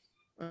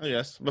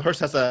 Yes, but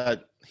Hurts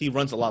he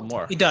runs a lot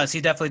more. He does.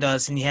 He definitely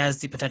does, and he has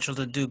the potential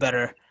to do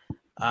better.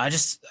 I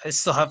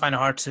still find it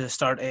hard to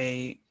start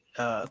a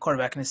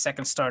quarterback in his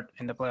second start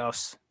in the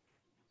playoffs.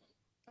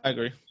 I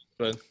agree,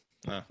 but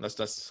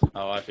that's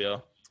how I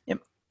feel. Yep.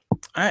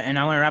 All right, and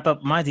I want to wrap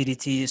up my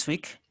DDT this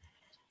week.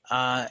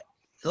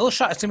 It's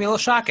gonna be a little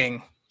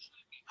shocking.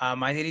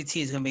 My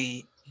DDT is gonna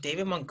be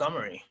David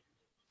Montgomery.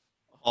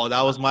 Oh,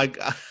 that was my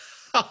guy.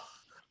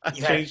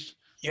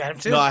 You had him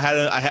too? No, I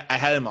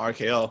had him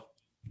RKO.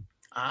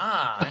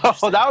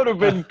 Oh, that would have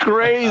been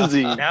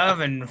crazy. That would have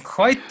been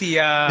quite the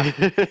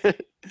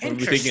interesting.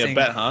 We're taking a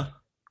bet, huh?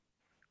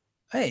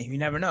 Hey, you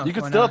never know. You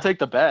could still take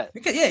the bet.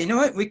 You know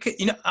what? We could.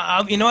 You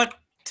know what?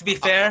 To be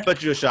fair, I'll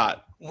bet you a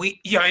shot.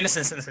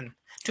 Listen.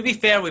 To be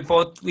fair,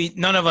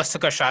 none of us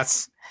took our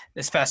shots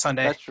this past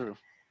Sunday. That's true.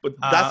 But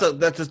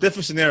that's a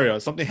different scenario.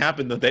 Something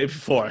happened the day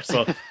before,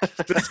 so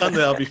this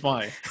Sunday I'll be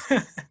fine.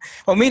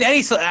 Well, me and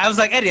Eddie, so I was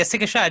like, Eddie, let's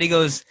take a shot. He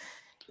goes,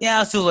 Yeah,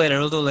 let's do it later.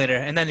 We'll do it later.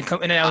 And then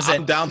that was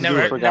I'm it. down to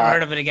never, do it. never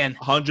heard of it again.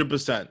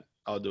 100%.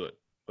 I'll do it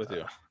with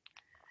you.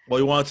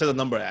 Well, you want to set the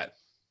number at?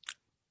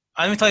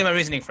 Let me tell you my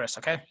reasoning first,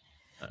 okay?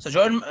 So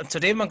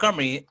David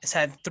Montgomery has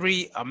had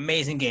 3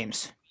 amazing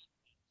games.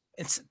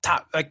 It's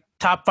top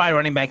 5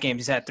 running back games.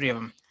 He's had 3 of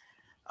them.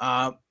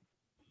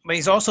 But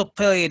he's also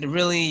played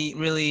really,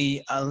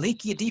 really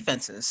leaky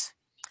defenses.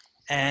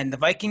 And the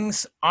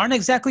Vikings aren't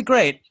exactly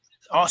great.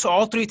 Also,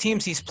 all 3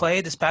 teams he's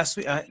played this past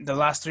week, the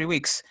last 3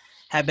 weeks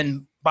have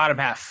been bottom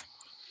half.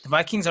 The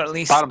Vikings are at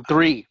least Bottom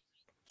 3.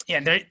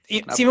 Yeah,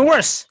 it's even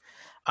worse.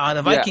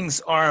 The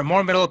Vikings are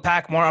more middle of the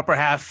pack, more upper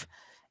half.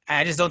 And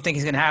I just don't think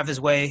he's going to have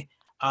his way.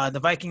 The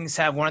Vikings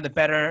have one of the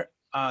better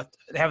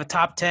they have a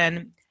top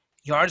 10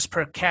 yards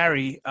per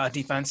carry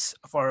defense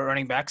for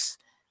running backs.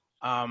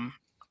 And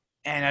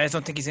I just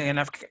don't think he's going to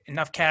have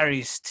enough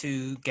carries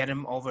to get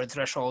him over the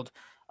threshold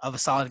of a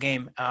solid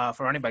game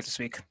for running back this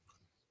week.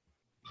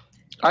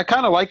 I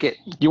kind of like it.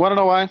 You want to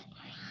know why?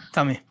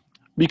 Tell me.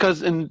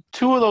 Because in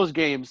 2 of those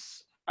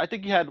games, I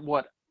think he had,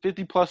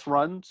 50-plus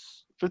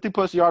runs,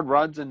 50-plus yard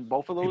runs in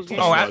both of those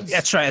games? Oh,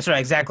 that's right,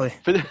 exactly.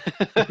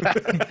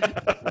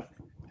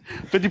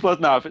 50-plus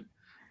now.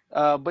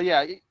 But,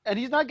 yeah, and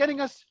he's not getting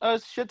a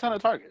shit ton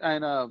of target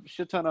and a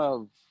shit ton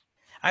of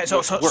All right,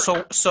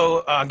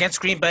 so against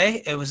Green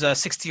Bay, it was a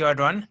 60-yard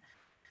run.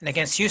 And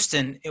against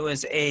Houston, it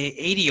was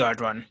a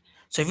 80-yard run.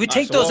 So if you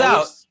take those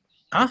out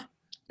 – Huh?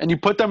 And you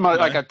put them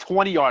like a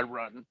 20-yard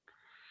run.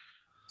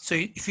 So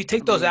if you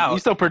take those out – He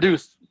still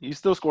produced. He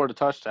still scored a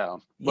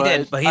touchdown. He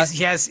did, but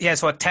he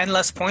has what, 10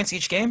 less points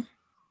each game?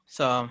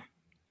 So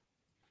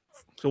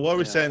what are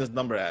we saying this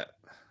number at?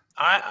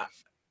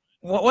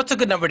 What's a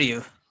good number to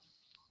you?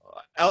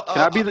 Can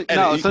I be the –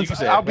 no,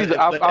 since I'll be the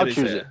 – I'll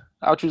choose it.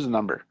 I'll choose a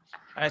number.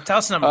 All right, tell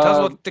us a number. Tell us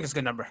what you think is a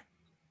good number.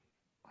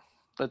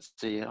 Let's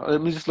see.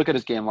 Let me just look at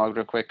his game log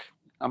real quick.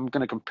 I'm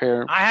going to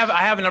compare. I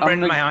have a number in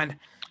my mind.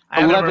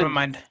 I have a number in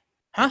my mind.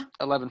 Huh?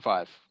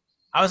 11-5.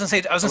 I was gonna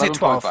say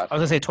 12. I was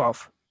gonna say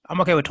 12.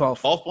 I'm okay with 12.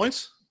 12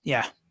 points?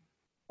 Yeah.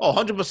 Oh,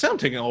 100% I'm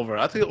taking over.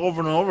 I take it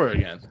over and over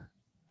again.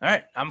 All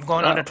right, I'm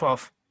going under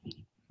 12.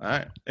 All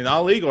right. In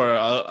our league or in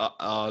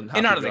our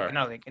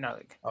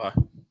league. Okay.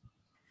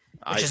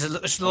 Which is a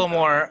little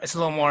more. It's a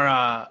little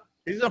more.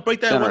 He's gonna break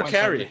that one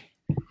carry.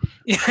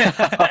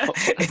 Yeah,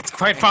 it's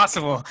quite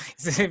possible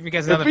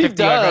because another if he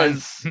 50-yard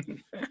does,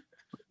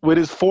 with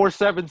his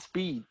 4.7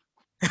 speed.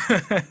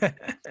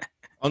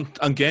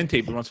 On game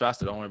tape, he runs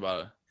faster. Don't worry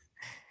about it.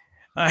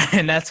 All right,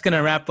 and that's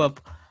gonna wrap up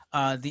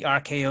the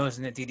RKOs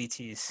and the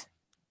DDTs.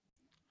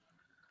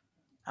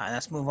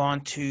 Let's move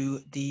on to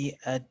the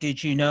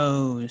Did You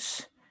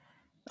Knows.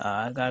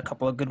 I got a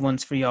couple of good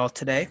ones for y'all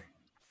today.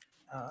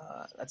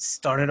 Let's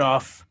start it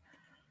off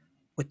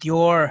with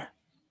your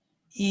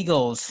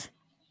Eagles,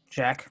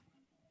 Jack.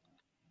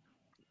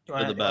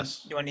 They're the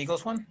best. You want an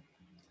Eagles one?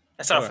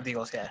 Let's start off with the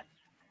Eagles, yeah.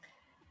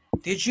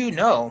 Did you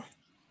know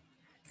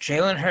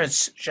Jalen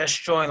Hurts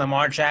just joined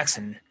Lamar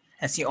Jackson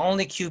as the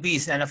only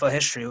QBs in NFL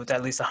history with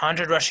at least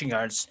 100 rushing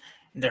yards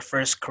in their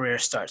first career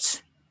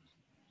starts?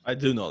 I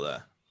do know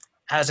that.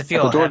 How does it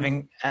feel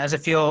having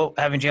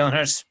Jalen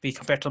Hurts be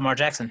compared to Lamar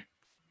Jackson?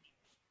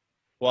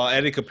 Well,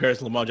 Eddie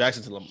compares Lamar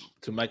Jackson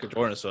to Michael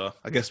Jordan, so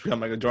I guess we have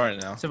Michael Jordan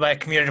now. So by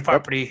community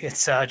property,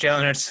 it's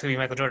Jalen Hurts who be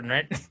Michael Jordan,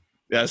 right?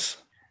 Yes.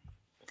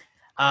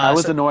 I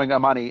was annoying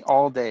Amani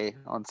all day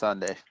on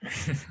Sunday.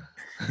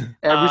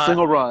 Every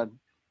single run.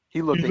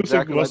 He looked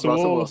exactly like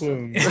Russell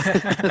Wilson.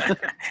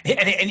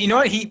 and you know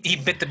what? He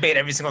bit the bait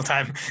every single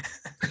time.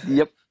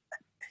 Yep.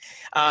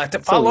 To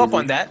follow up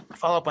on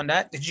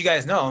that, did you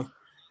guys know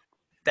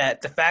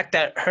that the fact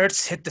that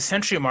Hurts hit the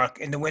century mark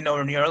in the win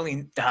over New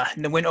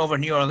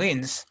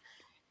Orleans,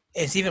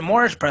 is even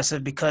more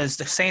impressive because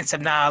the Saints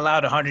have now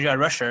allowed a 100-yard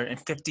rusher in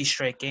 50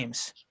 straight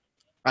games.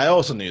 I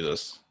also knew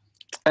this.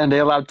 And they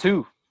allowed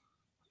 2.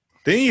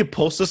 Didn't you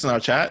post this in our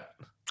chat?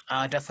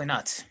 Definitely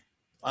not.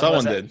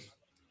 Someone did.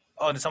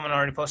 Oh, did someone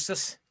already post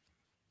this?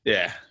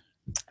 Yeah.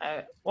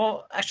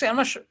 Well, actually, I'm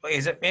not sure. Wait,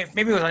 is it?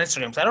 Maybe it was on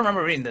Instagram, because I don't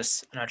remember reading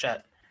this in our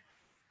chat.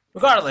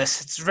 Regardless,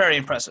 it's very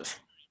impressive.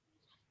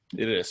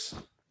 It is.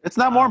 It's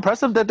not more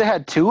impressive that they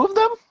had 2 of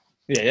them?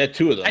 Yeah,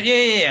 2 of them.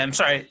 Yeah. I'm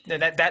sorry.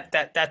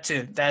 That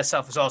too. That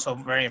itself is also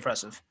very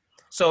impressive.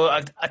 So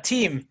a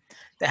team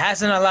that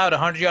hasn't allowed a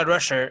 100-yard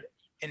rusher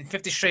in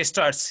 50 straight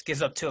starts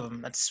gives up 2 of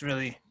them. That's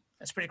pretty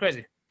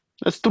crazy.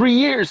 That's 3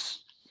 years.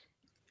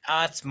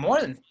 It's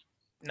more than.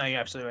 No, you're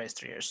absolutely right. It's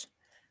 3 years.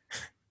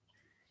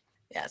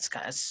 Yeah, it's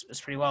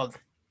pretty wild.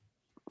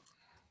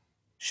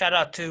 Shout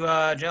out to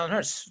Jalen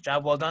Hurts.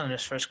 Job well done in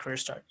his first career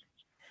start.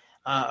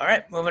 All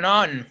right, moving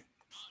on.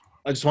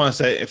 I just want to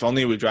say, if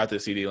only we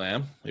drafted CeeDee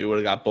Lamb, we would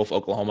have got both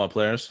Oklahoma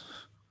players,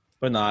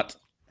 but not.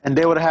 And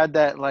they would have had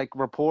that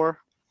rapport.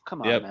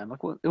 Come on, man!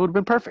 It would have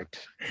been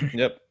perfect.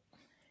 Yep.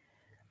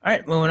 All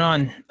right, moving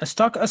on. Let's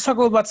talk a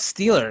little about the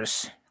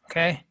Steelers.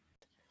 Okay,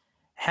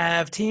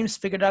 have teams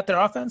figured out their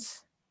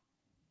offense?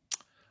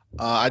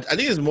 I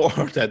think it's more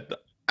that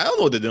I don't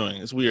know what they're doing.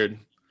 It's weird.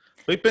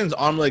 Big Ben's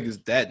arm leg is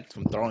dead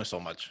from throwing so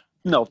much.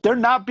 No, they're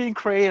not being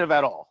creative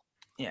at all.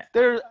 Yeah.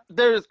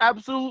 There's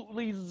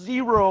absolutely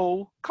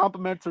zero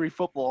complimentary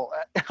football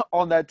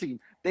on that team.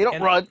 They don't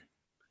And- run,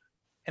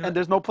 and- and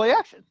there's no play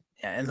action.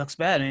 Yeah, it looks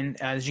bad. And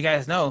as you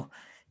guys know,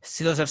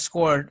 Steelers have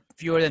scored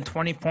fewer than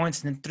 20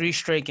 points in 3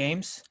 straight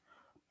games.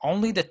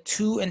 Only the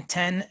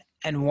 2-10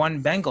 and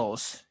 1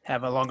 Bengals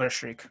have a longer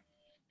streak.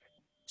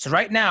 So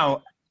right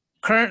now,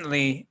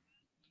 currently,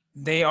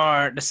 they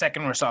are the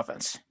second worst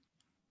offense.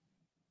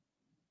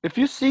 If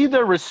you see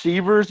the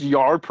receivers'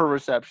 yard per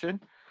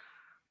reception,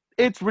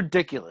 it's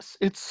ridiculous.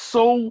 It's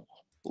so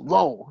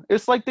low.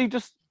 It's like they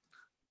just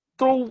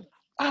throw.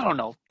 I don't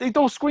know. They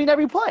throw screen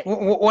every play.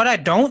 What I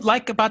don't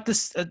like about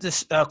this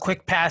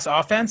quick pass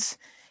offense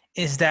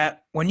is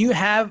that when you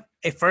have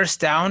a first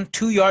down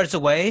 2 yards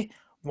away,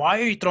 why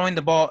are you throwing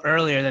the ball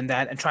earlier than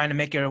that and trying to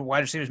make your wide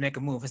receivers make a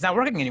move? It's not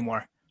working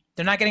anymore.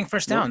 They're not getting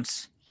first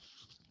downs.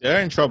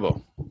 They're in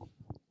trouble.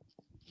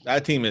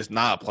 That team is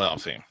not a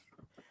playoff team.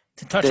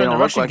 To touch They on the don't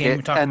look rushing like game it,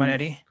 we talked about, and-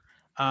 Eddie,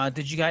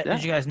 did you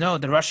guys know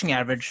the rushing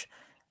average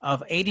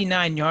of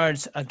 89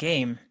 yards a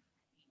game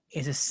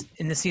in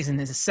the season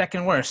is the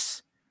second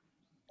worst,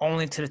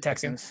 only to the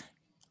Texans.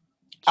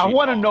 I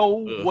want to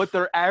know Ugh. what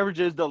their average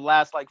is the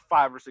last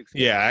 5 or 6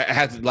 games. Yeah, it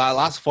has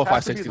last 4, Has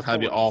 5, to 6 be games the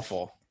had to be 40s.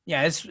 awful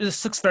Yeah,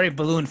 this looks very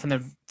ballooned from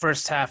the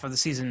first half of the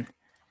season,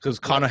 because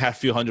Connor had a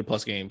few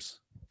 100+ games.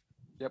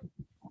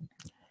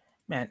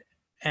 man.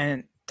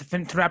 And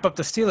to wrap up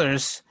the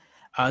Steelers,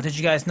 did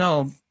you guys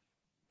know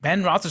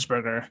Ben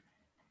Roethlisberger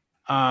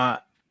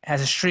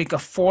has a streak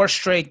of 4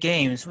 straight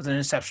games with an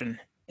interception,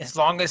 his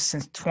longest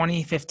since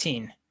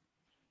 2015.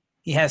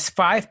 He has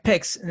 5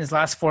 picks in his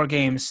last 4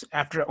 games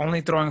after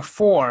only throwing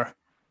 4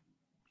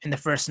 in the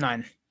first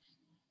 9.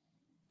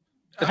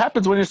 It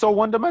happens when you're so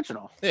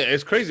one-dimensional. Yeah,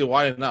 it's crazy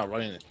why they're not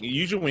running it.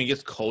 Usually when it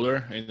gets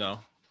colder,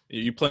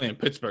 you play in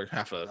Pittsburgh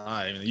half of the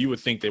time, and you would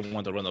think they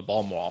want to run the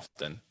ball more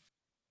often.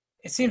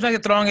 It seems like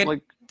they're throwing it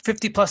Like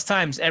 50-plus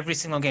times every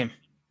single game.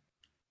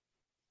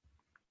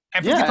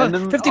 And Yeah, 50-plus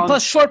and then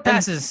 50-plus short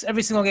passes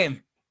every single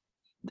game.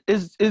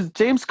 is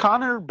James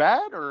Conner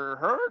bad or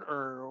hurt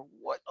or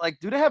what?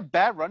 Do they have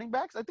bad running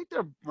backs? I think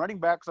their running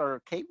backs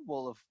are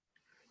capable of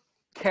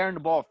carrying the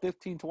ball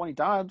 15, 20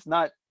 times,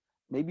 not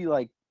maybe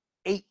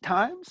 8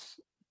 times.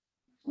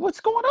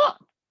 What's going on?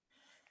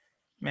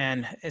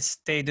 Man,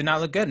 they do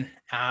not look good.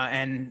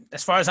 And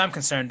as far as I'm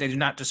concerned, they do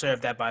not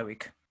deserve that bye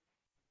week.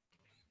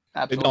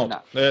 They Absolutely don't.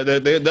 not.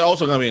 They're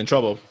also going to be in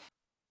trouble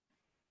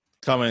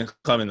coming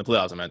in the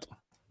playoffs, I meant.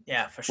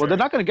 Yeah, for sure. Well, they're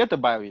not going to get the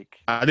bye week.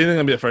 I think they're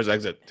going to be the first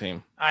exit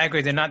team. I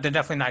agree. They're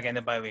definitely not getting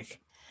the bye week.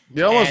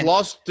 They almost And-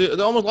 lost. They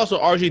almost lost to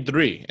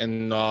RG3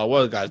 and what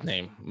was the guy's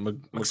name?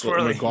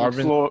 McSorley.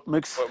 McGarvin,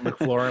 Mix,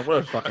 McLaurin. What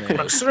his fucking name?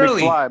 is?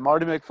 McSorley. McFly,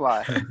 Marty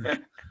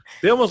McFly.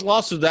 They almost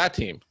lost to that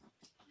team.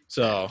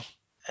 So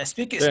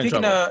Speaking They're in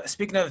trouble.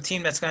 of a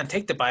team that's going to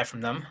take the bye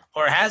from them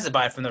or has the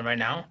bye from them right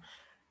now,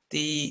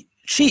 the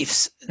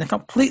Chiefs in the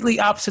completely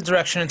opposite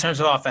direction in terms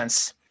of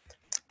offense.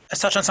 Let's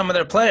touch on some of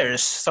their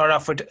players. Start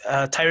off with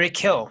Tyreek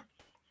Hill.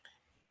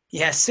 He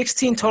has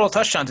 16 total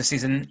touchdowns this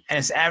season and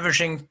is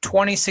averaging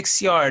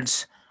 26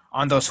 yards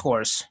on those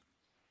scores.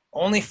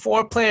 Only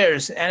 4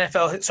 players in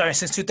NFL,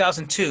 since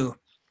 2002,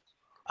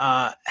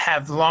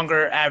 have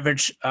longer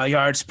average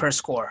yards per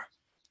score.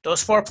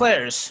 Those 4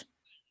 players: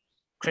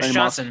 Chris Name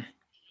Johnson,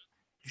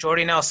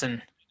 Jordy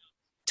Nelson,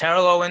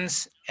 Terrell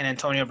Owens, and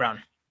Antonio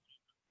Brown.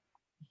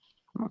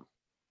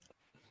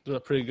 those are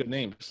pretty good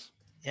names.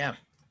 Yeah.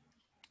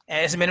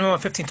 And it's a minimum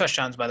of 15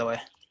 touchdowns, by the way.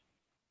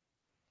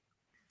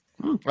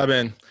 I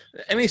mean,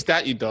 any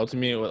stat you throw to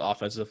me with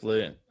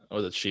offensively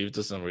or the Chiefs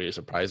doesn't really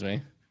surprise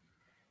me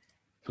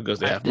because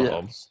they have Yeah.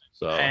 Mahomes.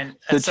 So And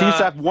The that's, Chiefs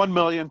have 1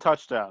 million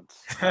touchdowns.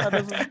 That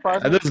doesn't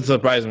surprise that me. doesn't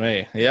surprise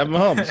me. They have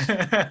Mahomes.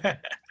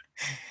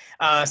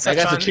 let's I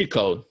guess a touch cheat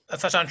code.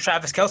 on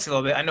Travis Kelce a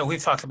little bit. I know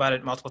we've talked about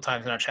it multiple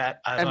times in our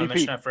chat. I just want to MVP.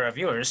 mention it for our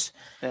viewers.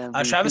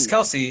 MVP. Travis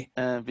Kelce,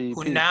 MVP.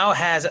 who now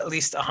has at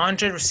least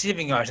 100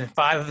 receiving yards in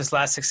 5 of his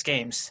last 6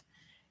 games.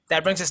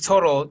 That brings his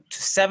total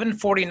to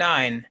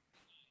 749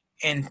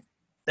 in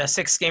the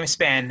 6-game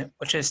span,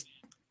 which is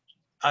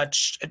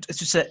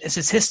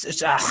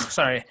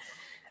sorry.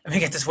 Let me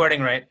get this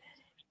wording right.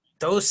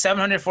 Those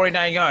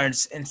 749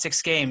 yards in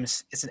 6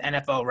 games is an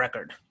NFL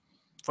record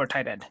for a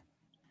tight end.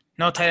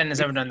 No tight end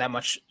has ever done that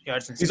much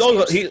yards in 6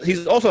 games.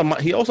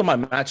 He also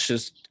might match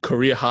his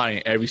career high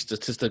in every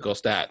statistical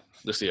stat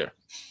this year.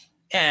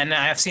 And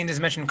I've seen this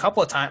mentioned a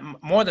couple of times,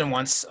 more than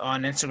once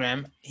on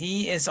Instagram.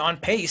 He is on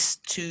pace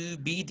to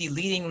be the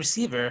leading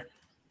receiver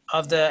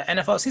of the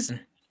NFL season.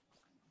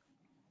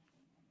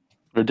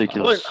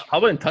 Ridiculous. How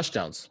about in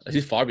touchdowns? Is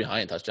he far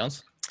behind in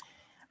touchdowns?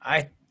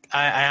 I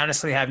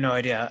honestly have no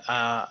idea.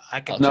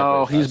 I could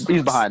No, he's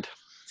behind.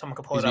 Someone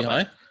could pull He's it up.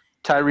 behind?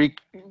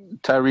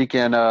 Tyreek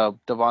and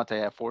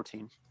Devontae have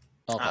 14.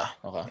 Okay.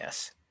 Okay.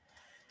 Yes.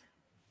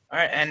 All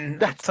right, and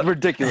That's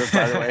ridiculous,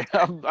 by the way.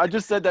 I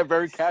just said that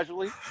very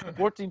casually.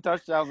 14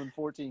 touchdowns in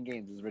 14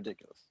 games is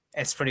ridiculous.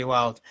 it's pretty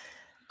wild.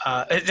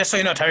 Just so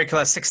you know, Tyreek Hill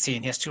has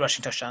 16. He has 2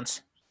 rushing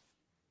touchdowns.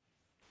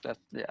 That's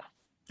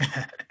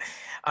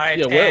All right.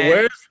 Yeah,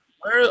 and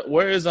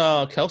Where is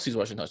Kelsey's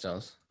rushing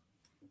touchdowns?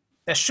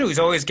 That's true. He's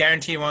always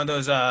guaranteed one of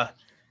those rushing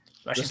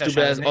That's too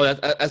bad. touchdowns.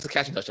 isn't he? That's the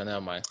catching touchdown.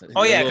 Never mind.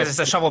 Oh yeah, because it's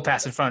a shovel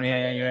pass in front.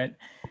 Yeah, you're right.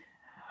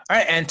 All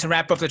right, and to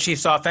wrap up the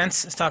Chiefs'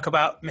 offense, let's talk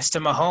about Mr.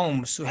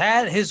 Mahomes, who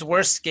had his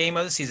worst game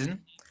of the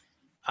season,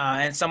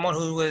 and someone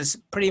who was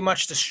pretty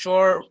much the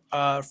sure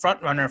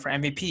front runner for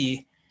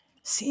MVP,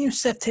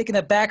 seems to have taken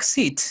a back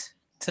seat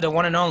to the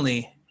one and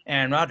only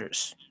Aaron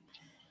Rodgers.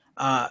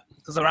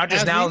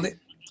 Rodgers now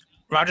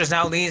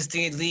leads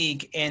the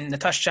league in the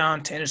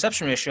touchdown to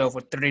interception ratio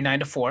with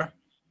 39-4.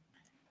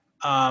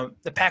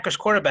 The Packers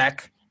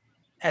quarterback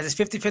has his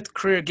 55th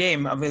career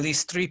game of at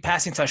least 3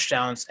 passing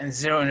touchdowns and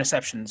 0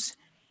 interceptions.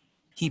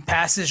 He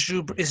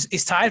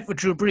is tied with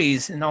Drew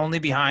Brees and only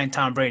behind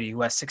Tom Brady,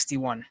 who has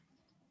 61.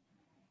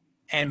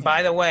 And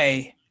by the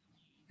way,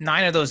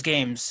 9 of those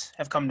games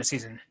have come this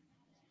season.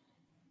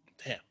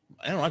 Damn,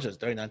 Aaron Rodgers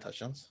 39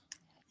 touchdowns.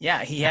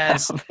 Yeah, he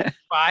has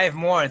 5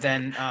 more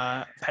than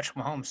Patrick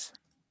Mahomes.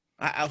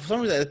 For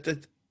some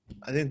reason,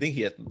 I didn't think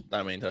he had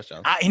that many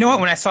touchdowns. You know what?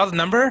 When I saw the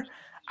number,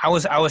 I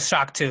was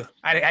shocked too.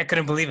 I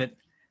couldn't believe it.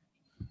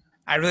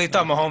 I really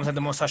thought Mahomes had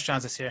the most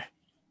touchdowns this year.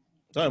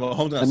 Sorry,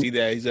 Mahomes gonna see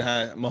that.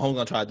 Mahomes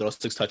gonna try to throw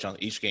 6 touchdowns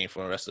each game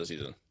for the rest of the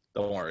season.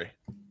 Don't worry.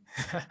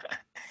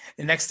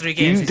 The next 3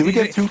 games,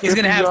 he's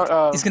gonna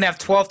have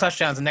 12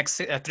 touchdowns in the next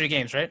 3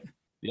 games, right?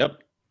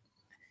 Yep.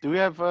 Do we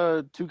have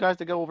 2 guys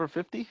to go over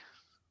 50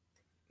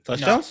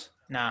 touchdowns?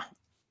 Nah.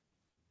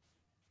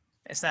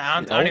 It's not.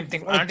 I don't even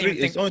think.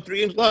 It's only 3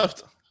 games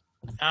left.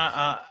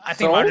 I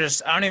think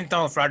Rodgers. I don't even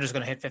know if Rodgers is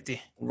gonna hit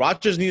 50.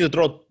 Rodgers needs to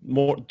throw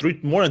more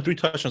than 3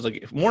 touchdowns a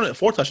game, more than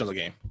 4 touchdowns a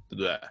game to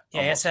do that.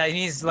 Yeah, yes, he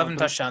needs 11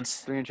 touchdowns.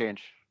 3 and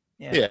change.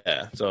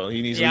 Yeah. So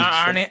he needs. Yeah,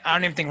 I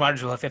don't even think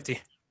Rodgers will hit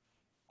 50.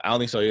 I don't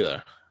think so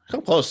either.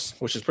 Come close,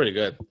 which is pretty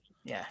good.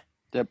 Yeah.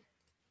 Yep.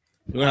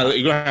 You're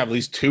gonna have at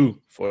least 2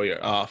 for your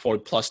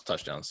 4+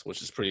 touchdowns,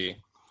 which is pretty.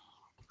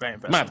 Very You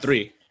impressive. might have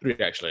 3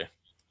 actually.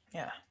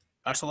 Yeah.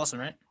 Russell Wilson,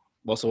 right?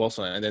 Russell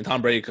Wilson, and then Tom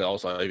Brady could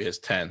also maybe his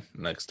 10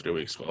 next 3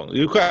 weeks. Well,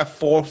 you could have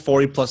 4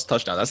 40+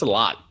 touchdowns. That's a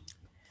lot.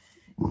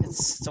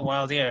 It's a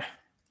wild year.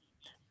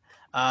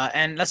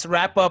 And let's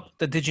wrap up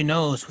the Did You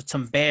Knows with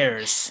some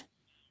Bears.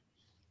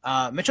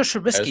 Mitchell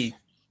Trubisky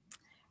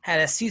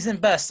had a season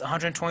best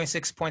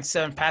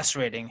 126.7 passer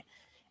rating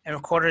and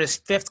recorded his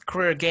 5th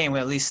career game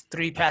with at least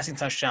 3 passing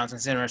touchdowns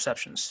and 0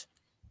 interceptions.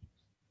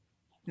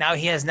 Now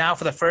he has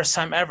for the first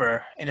time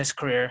ever in his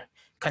career,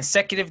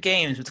 consecutive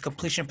games with a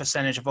completion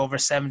percentage of over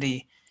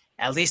 70,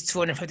 at least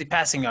 250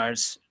 passing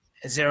yards,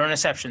 0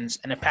 interceptions,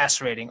 and a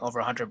passer rating over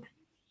 100.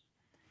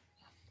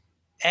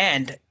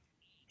 And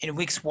in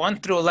weeks 1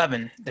 through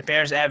 11, the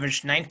Bears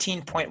averaged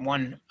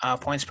 19.1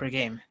 points per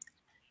game.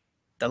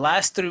 The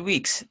last 3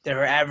 weeks, they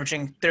were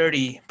averaging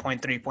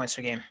 30.3 points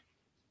per game.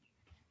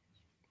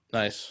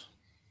 Nice.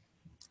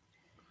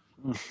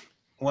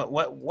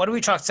 What do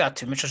we chalk this out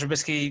to? Mitchell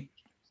Trubisky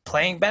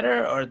playing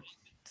better, or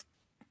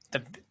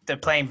they're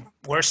playing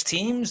worse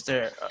teams?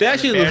 They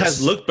actually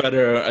has looked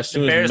better as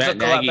soon as Matt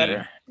Nagy.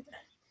 Better.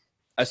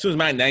 As soon as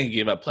Matt Nagy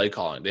gave up play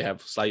calling, they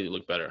have slightly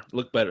looked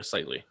better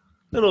slightly,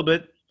 a little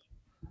bit.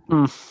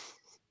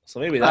 So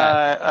maybe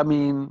that. I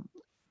mean,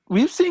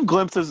 we've seen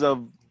glimpses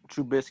of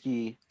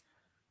Trubisky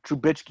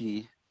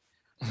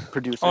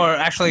producing. Or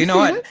actually, you know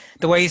what?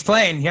 The way he's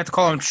playing, you have to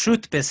call him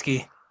Truth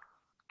Bisky.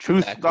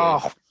 Exactly.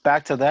 Oh,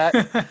 back to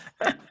that.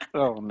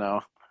 Oh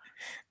no.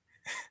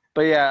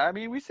 But yeah, I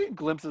mean, we've seen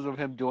glimpses of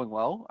him doing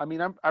well. I mean,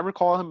 I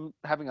recall him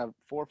having a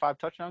 4 or 5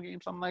 touchdown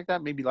game, something like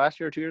that, maybe last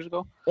year or 2 years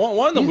ago.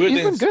 One of the weird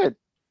things. He's been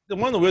good.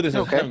 One of the weird things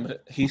with him,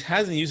 he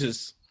hasn't used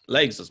his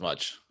legs as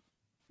much.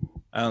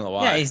 I don't know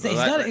why. Yeah,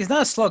 he's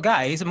not a slow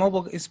guy. He's a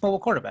mobile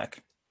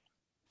quarterback.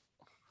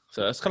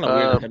 So that's kind of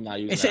weird of him not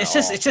using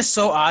it's just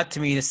so odd to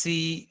me to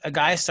see a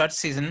guy start the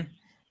season,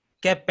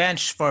 get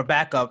benched for a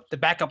backup. The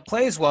backup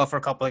plays well for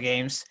a couple of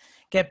games.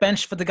 Get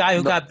benched for the guy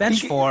who got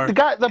benched and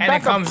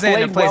it comes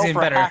in and plays even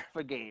better. Half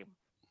a game.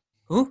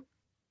 Who?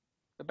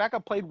 The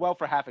backup played well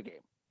for half a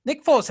game.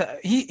 Nick Foles.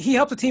 He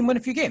helped the team win a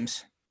few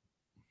games.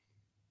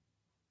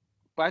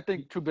 But I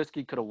think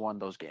Trubisky could have won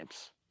those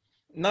games.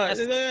 No, you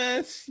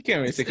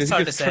can't really say because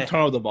hard he gets to say. turn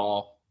over the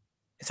ball.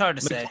 It's hard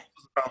to say.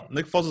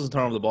 Nick Foles doesn't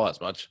turn over the ball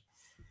as much.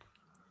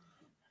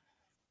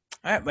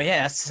 All right, but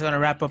yeah, that's going to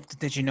wrap up the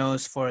Did You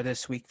Knows for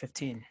this week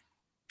 15.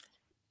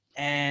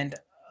 And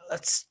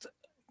let's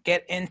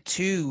get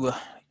into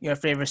your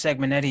favorite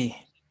segment, Eddie.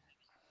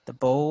 The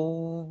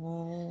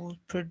Bold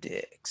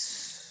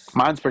Predicts.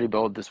 Mine's pretty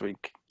bold this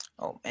week.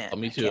 Oh, man. Oh,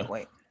 me too.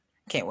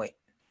 Can't wait.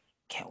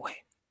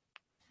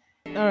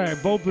 All right,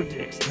 Bold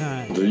Predicts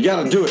time. You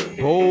gotta do it.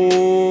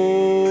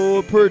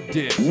 Bold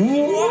Predicts.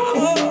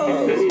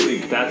 This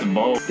week, that's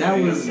bold. That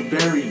was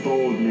very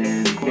bold,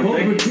 man.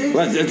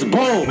 It's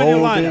bold.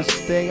 Boldest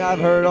thing I've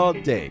heard all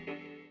day.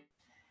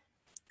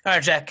 All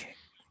right, Jack.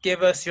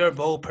 Give us your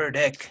Bold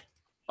Predict.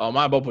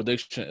 My bold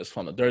prediction is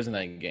from the Thursday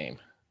night game.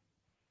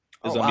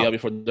 Is it going to be out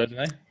before Thursday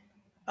night?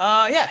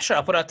 Yeah, sure.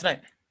 I'll put it out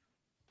tonight.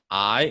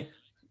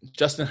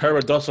 Justin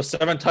Herbert throws for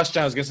 7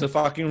 touchdowns against the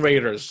fucking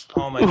Raiders.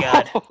 Oh, my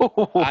God.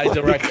 Eyes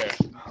the record.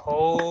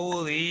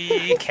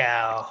 Holy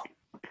cow.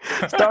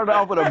 Started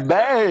off with a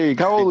bang.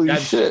 Holy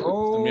That's- shit. It's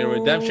gonna be a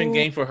redemption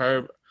game for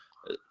Herbert.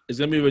 It's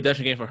gonna be a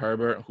redemption game for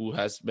Herbert, who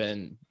has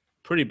been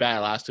pretty bad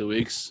last 2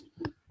 weeks.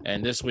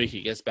 And this week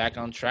he gets back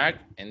on track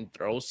and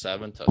throws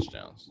 7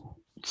 touchdowns.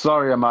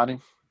 Sorry, Amadi.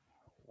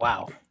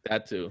 Wow.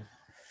 That too.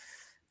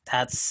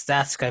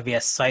 That's gonna be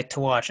a sight to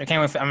watch. I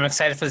can't wait. I'm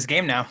excited for this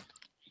game now.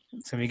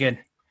 It's gonna be good.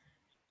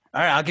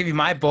 All right, I'll give you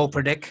my bold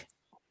predict.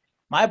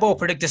 My bold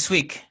predict this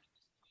week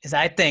is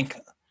I think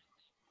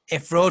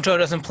if Rojo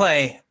doesn't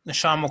play,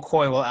 LaShawn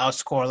McCoy will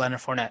outscore Leonard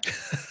Fournette.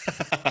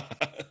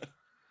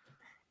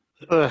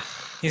 Ugh.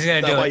 He's gonna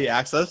Is that do why it. you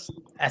asked us?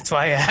 That's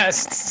why I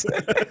asked.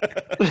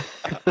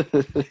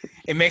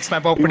 It makes my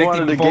bold He predict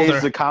wanted to even gauge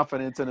bolder, the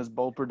confidence in his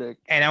bold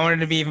predict. and I wanted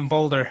to be even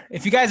bolder.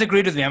 If you guys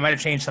agreed with me, I might have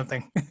changed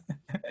something.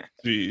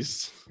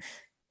 Jeez.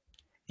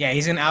 Yeah,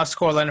 he's gonna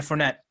outscore Leonard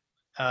Fournette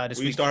this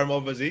Will you week. start him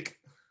over Zeke?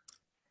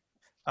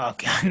 Oh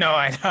God, no,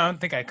 I don't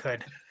think I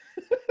could.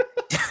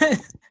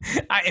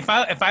 If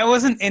I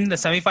wasn't in the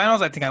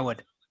semifinals, I think I would.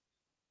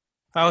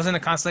 If I was in the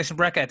constellation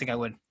bracket, I think I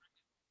would.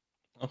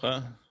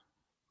 Okay.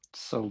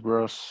 So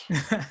gross.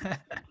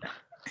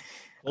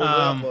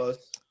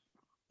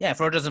 Yeah, if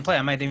Rojo doesn't play,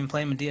 I might even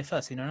play him in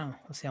DFS. You don't know.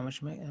 Let's see how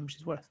much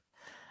he's worth.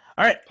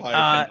 All right, Probably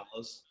 $10.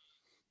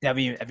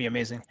 that'd be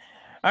amazing.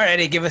 All right,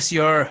 Eddie, give us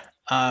your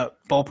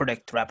bold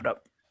predict to wrap it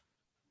up.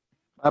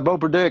 My bold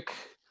predict: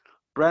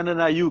 Brandon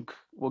Ayuk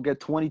will get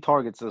 20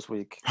 targets this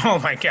week. Oh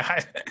my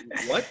God,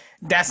 What?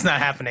 that's not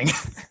happening.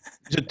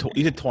 You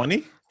did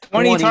 20?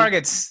 20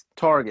 targets.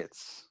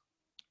 Targets.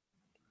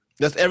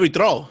 That's every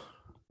throw.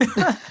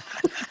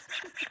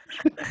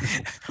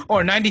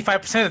 Or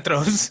 95% of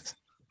throws.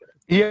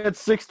 He had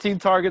 16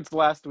 targets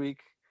last week.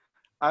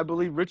 I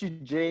believe Richie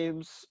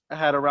James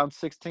had around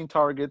 16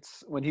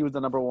 targets when he was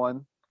the number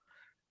one.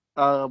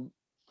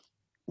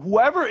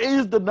 Whoever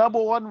is the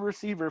number one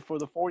receiver for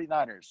the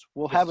 49ers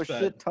will have a It's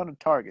fed. shit ton of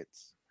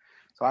targets.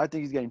 So I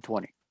think he's getting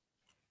 20.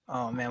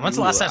 Oh man, when's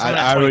the last time Ooh, someone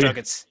I had 20 already-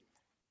 targets? Oh,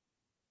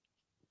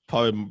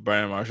 Probably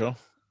Brandon Marshall.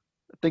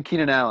 I think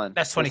Keenan Allen.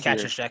 That's 20 this year.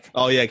 catches, Jack.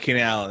 Oh yeah,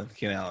 Keenan Allen.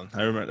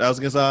 I remember that was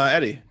against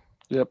Eddie.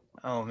 Yep.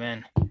 Oh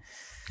man.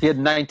 He had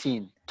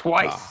 19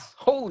 twice. Wow.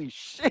 Holy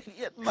shit.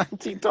 He had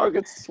 19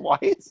 targets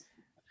twice.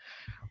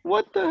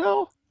 What the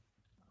hell?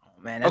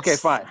 Oh man. Okay,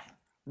 that's- fine.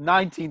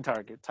 19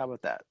 targets. How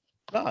about that?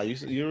 No,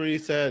 you already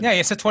said. Yeah,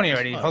 you said 20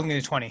 already. Fine. Holding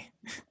me to 20.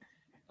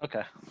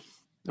 Okay.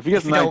 If he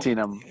gets If you don't- 19,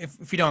 I'm.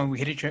 If you don't, we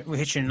hit you in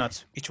the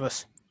nuts, each of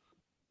us.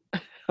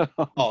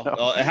 Oh,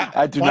 No, it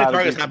I do 20 not targets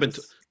agree with happened.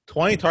 this.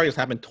 20 targets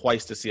happened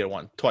twice this year.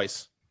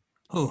 Twice.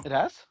 Who? It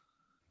has?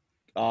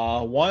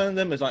 One of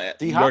them is on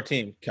D-Hop? your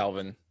team,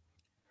 Calvin.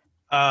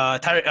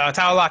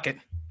 Tyler Lockett.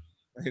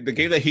 The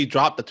game that he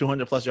dropped the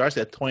 200 plus yards,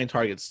 he had 20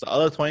 targets. The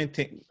other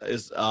 20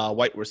 is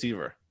white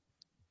receiver.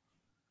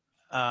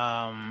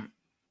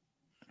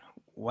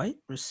 White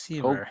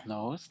receiver.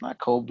 No, it's not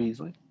Cole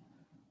Beasley.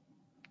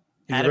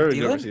 He's Adam a very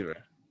Thielen? good receiver.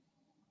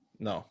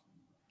 No,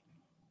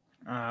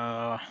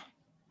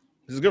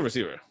 he's a good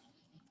receiver.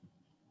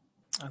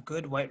 A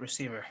good white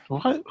receiver.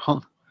 What? Huh.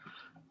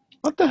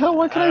 What the hell?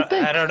 What can I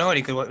think? I don't know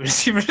any good white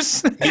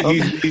receivers.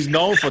 He's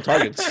known for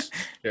targets.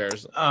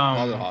 There's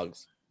other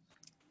hogs.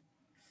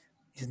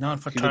 He's known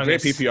for He's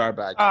targets. a great PPR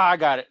back. I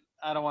got it.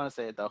 I don't want to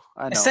say it, though.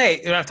 I know. Say it.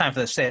 You don't have time for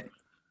this. Say it.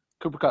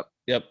 Cooper Cup.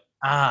 Yep.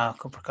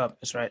 Cooper Cup.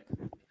 That's right.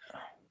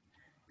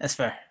 That's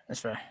fair.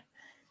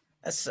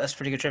 That's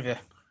pretty good trivia.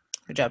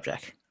 Good job,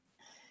 Jack.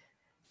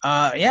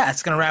 Yeah,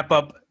 it's gonna wrap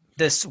up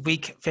this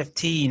week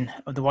 15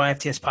 of the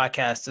YFTS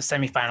podcast, the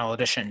semifinal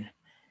edition.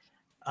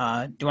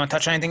 Do you want to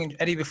touch on anything,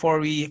 Eddie, before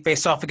we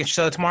face off against each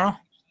other tomorrow?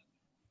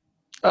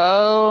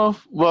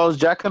 Well, is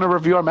Jack going to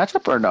review our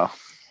matchup or no?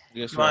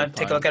 You want to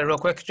take a look at it real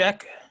quick,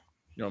 Jack?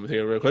 You want me to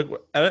take it real quick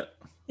at it?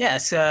 Yeah,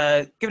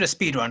 give it a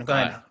speed run. Go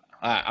ahead.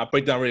 All right, I'll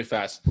break down really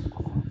fast.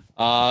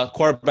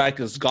 Quarterback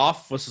is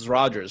Goff versus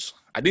Rodgers.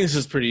 I think this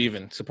is pretty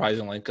even,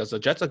 surprisingly, because the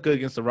Jets are good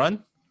against the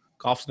run.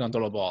 Goff's going to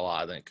throw the ball a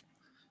lot,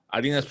 I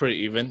think that's pretty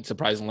even,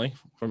 surprisingly,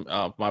 from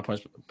my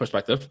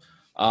perspective.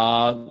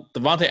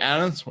 Devontae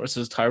Adams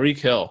versus Tyreek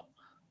Hill.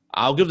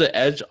 I'll give the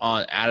edge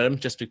on Adam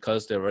just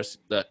because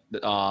the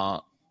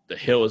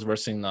Hill is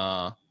versing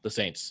the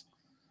Saints.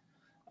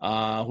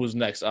 Who's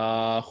next?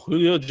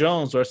 Julio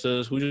Jones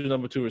versus who's your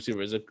number 2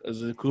 receiver? Is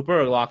it Cooper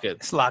or Lockett?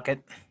 It's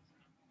Lockett.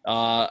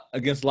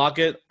 Against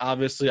Lockett,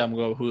 obviously I'm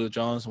going with Julio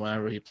Jones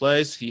whenever he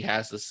plays. He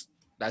has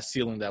that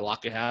ceiling that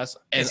Lockett has.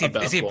 And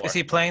Is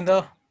he playing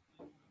though?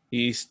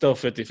 He's still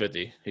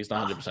 50-50. He's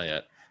not 100%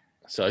 yet.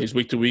 So he's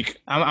week to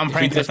week. I'm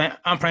praying to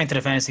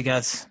the fantasy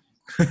gods.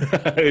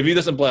 If he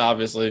doesn't play,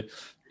 obviously,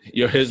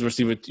 your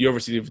receiver 2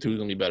 is going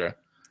to be better.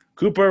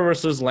 Cooper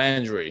versus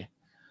Landry.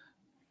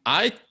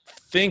 I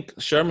think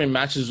Sherman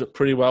matches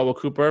pretty well with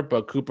Cooper,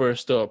 but Cooper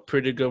is still a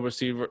pretty good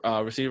receiver.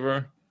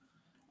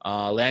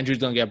 Landry's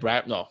going to get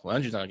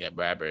Landry's going to get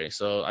Bradbury.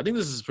 So I think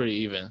this is pretty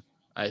even,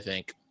 I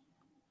think.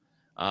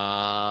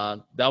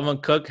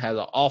 Dalvin Cook has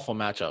an awful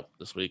matchup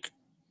this week.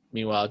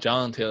 Meanwhile,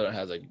 Jonathan Taylor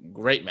has a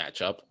great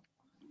matchup.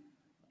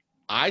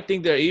 I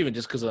think they're even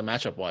just because of the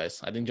matchup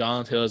wise. I think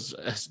Jonathan Taylor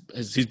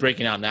he's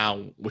breaking out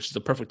now, which is the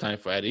perfect time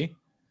for Eddie.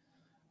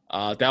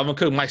 Dalvin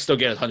Cook might still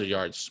get 100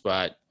 yards,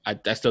 but I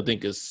still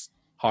think it's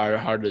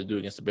harder to do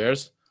against the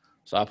Bears.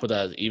 So I'll put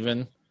that as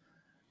even.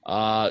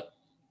 I'll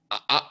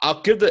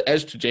give the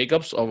edge to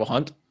Jacobs over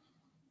Hunt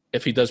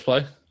if he does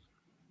play.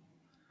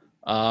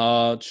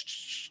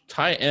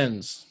 Tight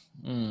ends.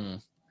 I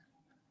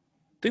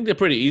think they're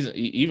pretty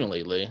even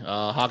lately.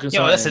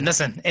 Hawkinson. Yo,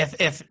 listen.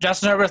 If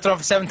Justin Herbert throws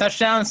for 7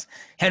 touchdowns,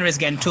 Henry's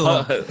getting 2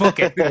 of them. Book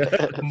it.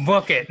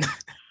 Book it.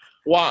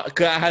 Well,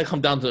 cause I had to come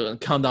down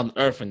to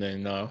earth and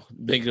then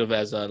think of it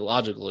as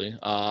logically.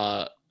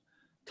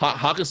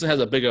 Hawkinson has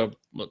the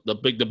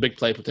big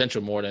play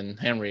potential more than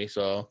Henry,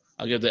 so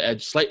I'll give the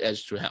slight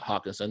edge to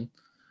Hawkinson.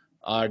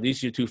 Are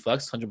these your 2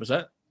 flex,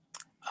 100%?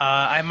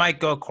 I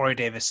might go Corey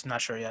Davis. I'm not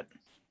sure yet.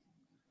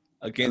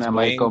 Against and I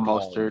might go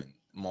Mostert.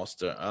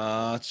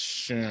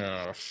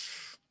 Sure.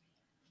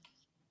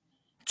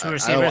 2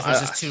 receivers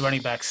versus 2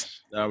 running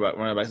backs.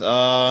 Running backs.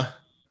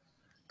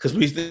 Because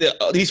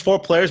these 4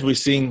 players we've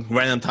seen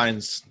random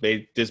times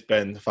they just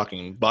been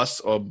fucking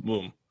bust or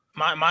boom.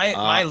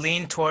 My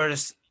lean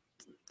towards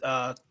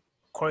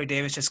Corey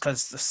Davis just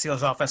because the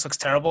Steelers offense looks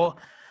terrible,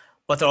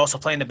 but they're also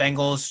playing the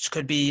Bengals, which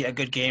could be a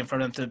good game for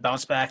them to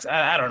bounce back.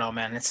 I don't know,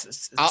 man.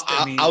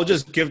 I'll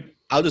just give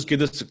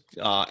this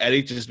to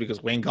Eddie just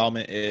because Wayne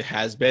Gallman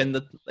has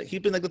been he's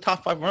been like the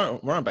top 5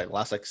 running back the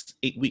last like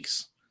 8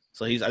 weeks.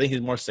 So I think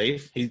he's more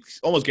safe. He's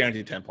almost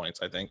guaranteed 10 points,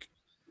 I think.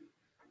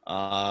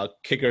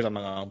 Kickers, I'm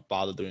not gonna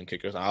bother doing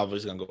kickers. I'm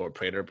obviously gonna go with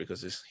Prater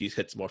because he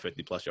hits more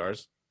 50+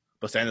 yards,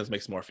 but Sanders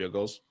makes more field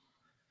goals.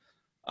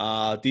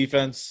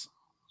 Defense.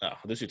 Oh,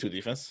 this is your 2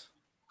 defense.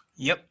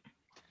 Yep.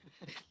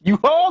 You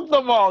hold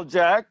them all,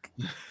 Jack.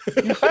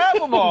 You have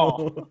them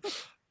all.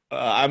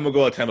 I'm gonna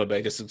go with Tampa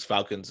Bay just since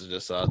Falcons is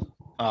just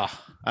I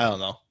don't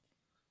know.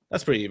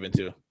 That's pretty even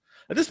too.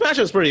 This matchup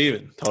is pretty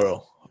even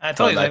total. I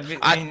told you.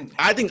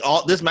 I think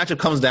all this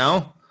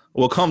matchup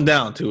will come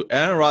down to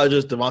Aaron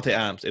Rodgers, Devontae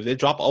Adams. If they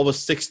drop over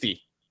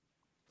 60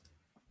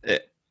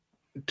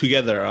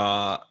 together,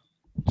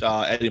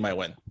 Eddie might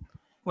win.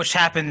 Which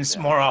happens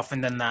more often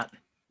than that.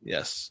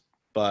 Yes,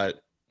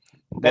 but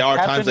there are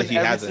times that he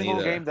hasn't either.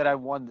 Every game that I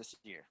won this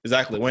year.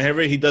 Exactly.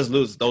 Whenever he does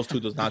lose, those 2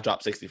 does not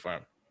drop 60 for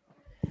him.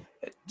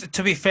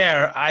 To be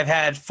fair, I've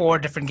had 4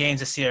 different games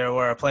this year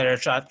where a player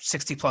dropped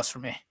 60+ for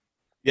me.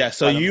 Yeah,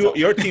 so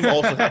your team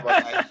also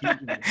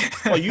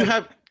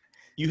have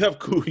you have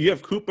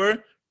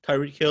Cooper,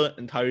 Tyreek Hill,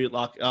 and Tyler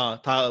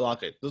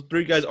Lockett. Those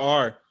 3 guys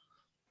are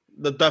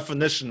the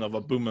definition of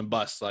a boom and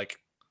bust. Like,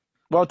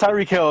 well,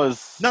 Tyreek Hill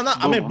is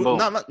I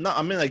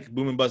mean like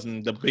boom and bust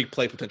and the big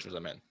play potentials. I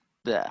meant.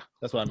 Yeah,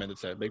 that's what I meant to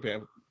say. Big play,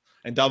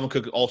 and Dalvin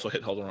Cook also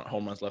hit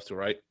home runs left to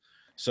right.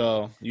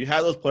 So you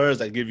have those players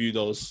that give you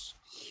those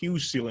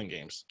huge ceiling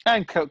games.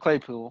 And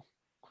Claypool.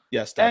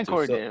 Yes, and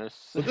Corey Davis.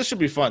 So this should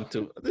be fun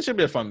too. This should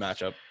be a fun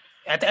matchup.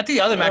 I think the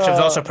other matchup is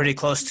also pretty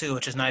close too,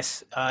 which is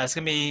nice. It's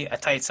gonna be a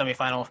tight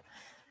semifinal.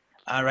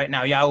 Right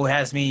now, Yahoo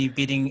has me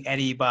beating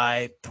Eddie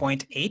by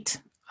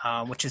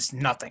 0.8, which is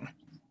nothing.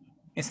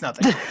 It's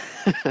nothing.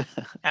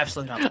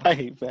 Absolutely nothing. I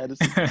hate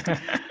fantasy.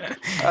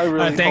 I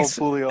really hope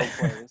Julio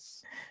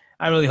plays.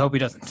 I really hope he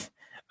doesn't.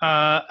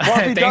 Well,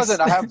 if he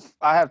doesn't,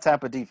 I have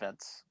Tampa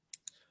defense.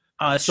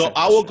 So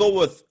I will go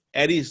with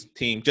Eddie's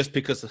team just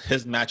because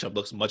his matchup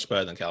looks much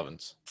better than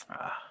Calvin's.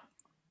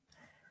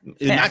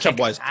 Matchup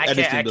wise, I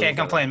can't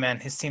complain,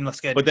 man. His team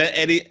looks good. But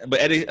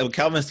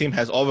Calvin's team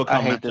has overcome.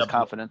 I hate this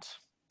confidence.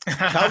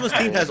 Calvin's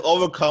team has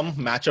overcome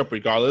matchup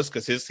regardless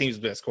because his team's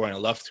been scoring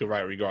left to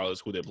right regardless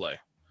who they play.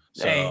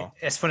 So, hey,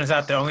 as fun as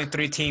out there, only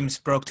 3 teams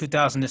broke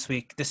 2,000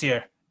 this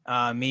year.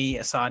 Me,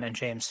 Assad, and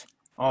James,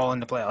 all in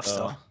the playoffs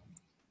still.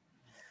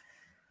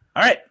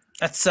 All right,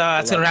 that's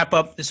gonna wrap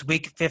up this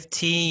week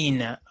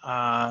 15.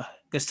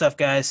 Good stuff,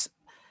 guys.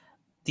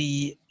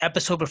 The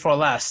episode before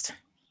last.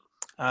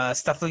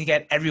 Stuff we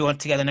get everyone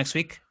together next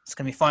week. It's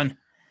gonna be fun.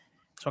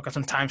 Let's work on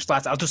some time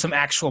slots. I'll do some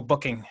actual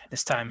booking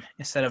this time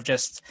instead of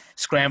just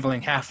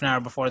scrambling half an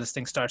hour before this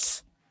thing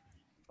starts.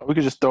 We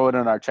could just throw it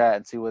in our chat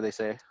and see what they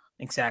say.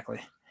 Exactly.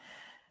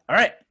 All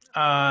right.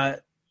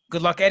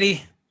 Good luck,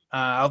 Eddie.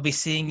 I'll be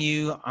seeing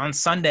you on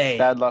Sunday.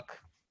 Bad luck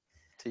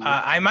to you.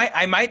 I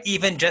might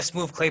even just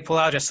move Claypool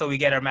out just so we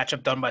get our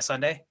matchup done by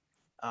Sunday.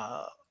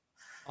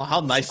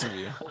 how nice of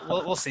you.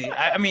 We'll see.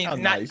 I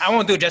mean, nice. I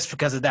won't do it just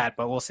because of that,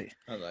 but we'll see.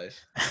 How nice.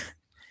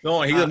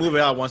 No, he's gonna move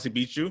it out once he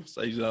beats you.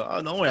 So he's like,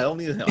 oh no way, I don't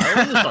need him. I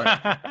don't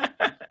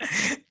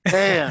need him.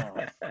 Damn.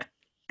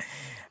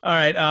 All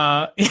right.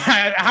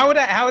 Yeah. How would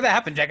that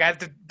happen, Jack? I have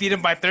to beat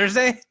him by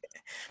Thursday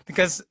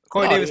because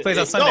Corey Davis plays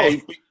on Sunday.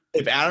 No,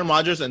 if Aaron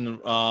Rodgers and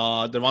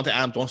Devontae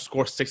Adams don't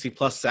score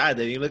 60+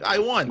 Saturday, you're like, I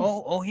won.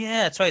 Oh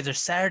yeah, that's right. There's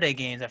Saturday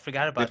games. I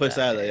forgot about that. They play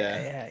Saturday,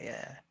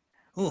 yeah.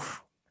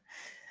 Oof.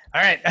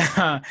 All right.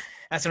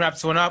 That's gonna wrap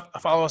this one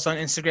up. Follow us on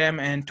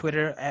Instagram and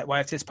Twitter at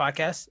YFTS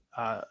Podcast.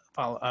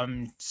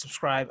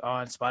 Subscribe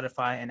on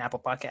Spotify and Apple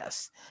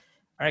Podcasts.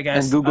 All right,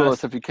 guys. And Google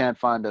us if you can't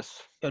find us.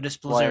 Yo, this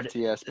blizzard.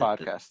 YFTS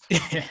podcast.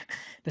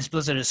 This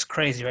blizzard is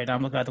crazy right now.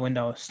 I'm looking out the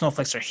window.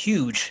 Snowflakes are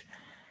huge.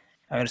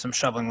 I got some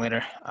shoveling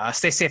later.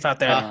 Stay safe out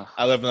there.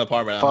 I live in an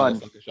apartment. I Fun. don't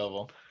have a fucking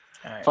shovel.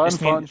 All right, Fun,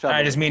 just me, fun all right,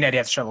 shoveling. just me and Eddie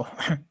have to shovel.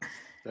 Yep.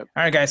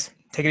 All right, guys.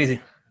 Take it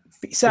easy.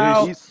 Peace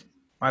out. Peace.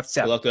 What's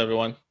Good up? luck to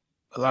everyone.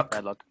 Good luck.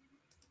 Bad luck.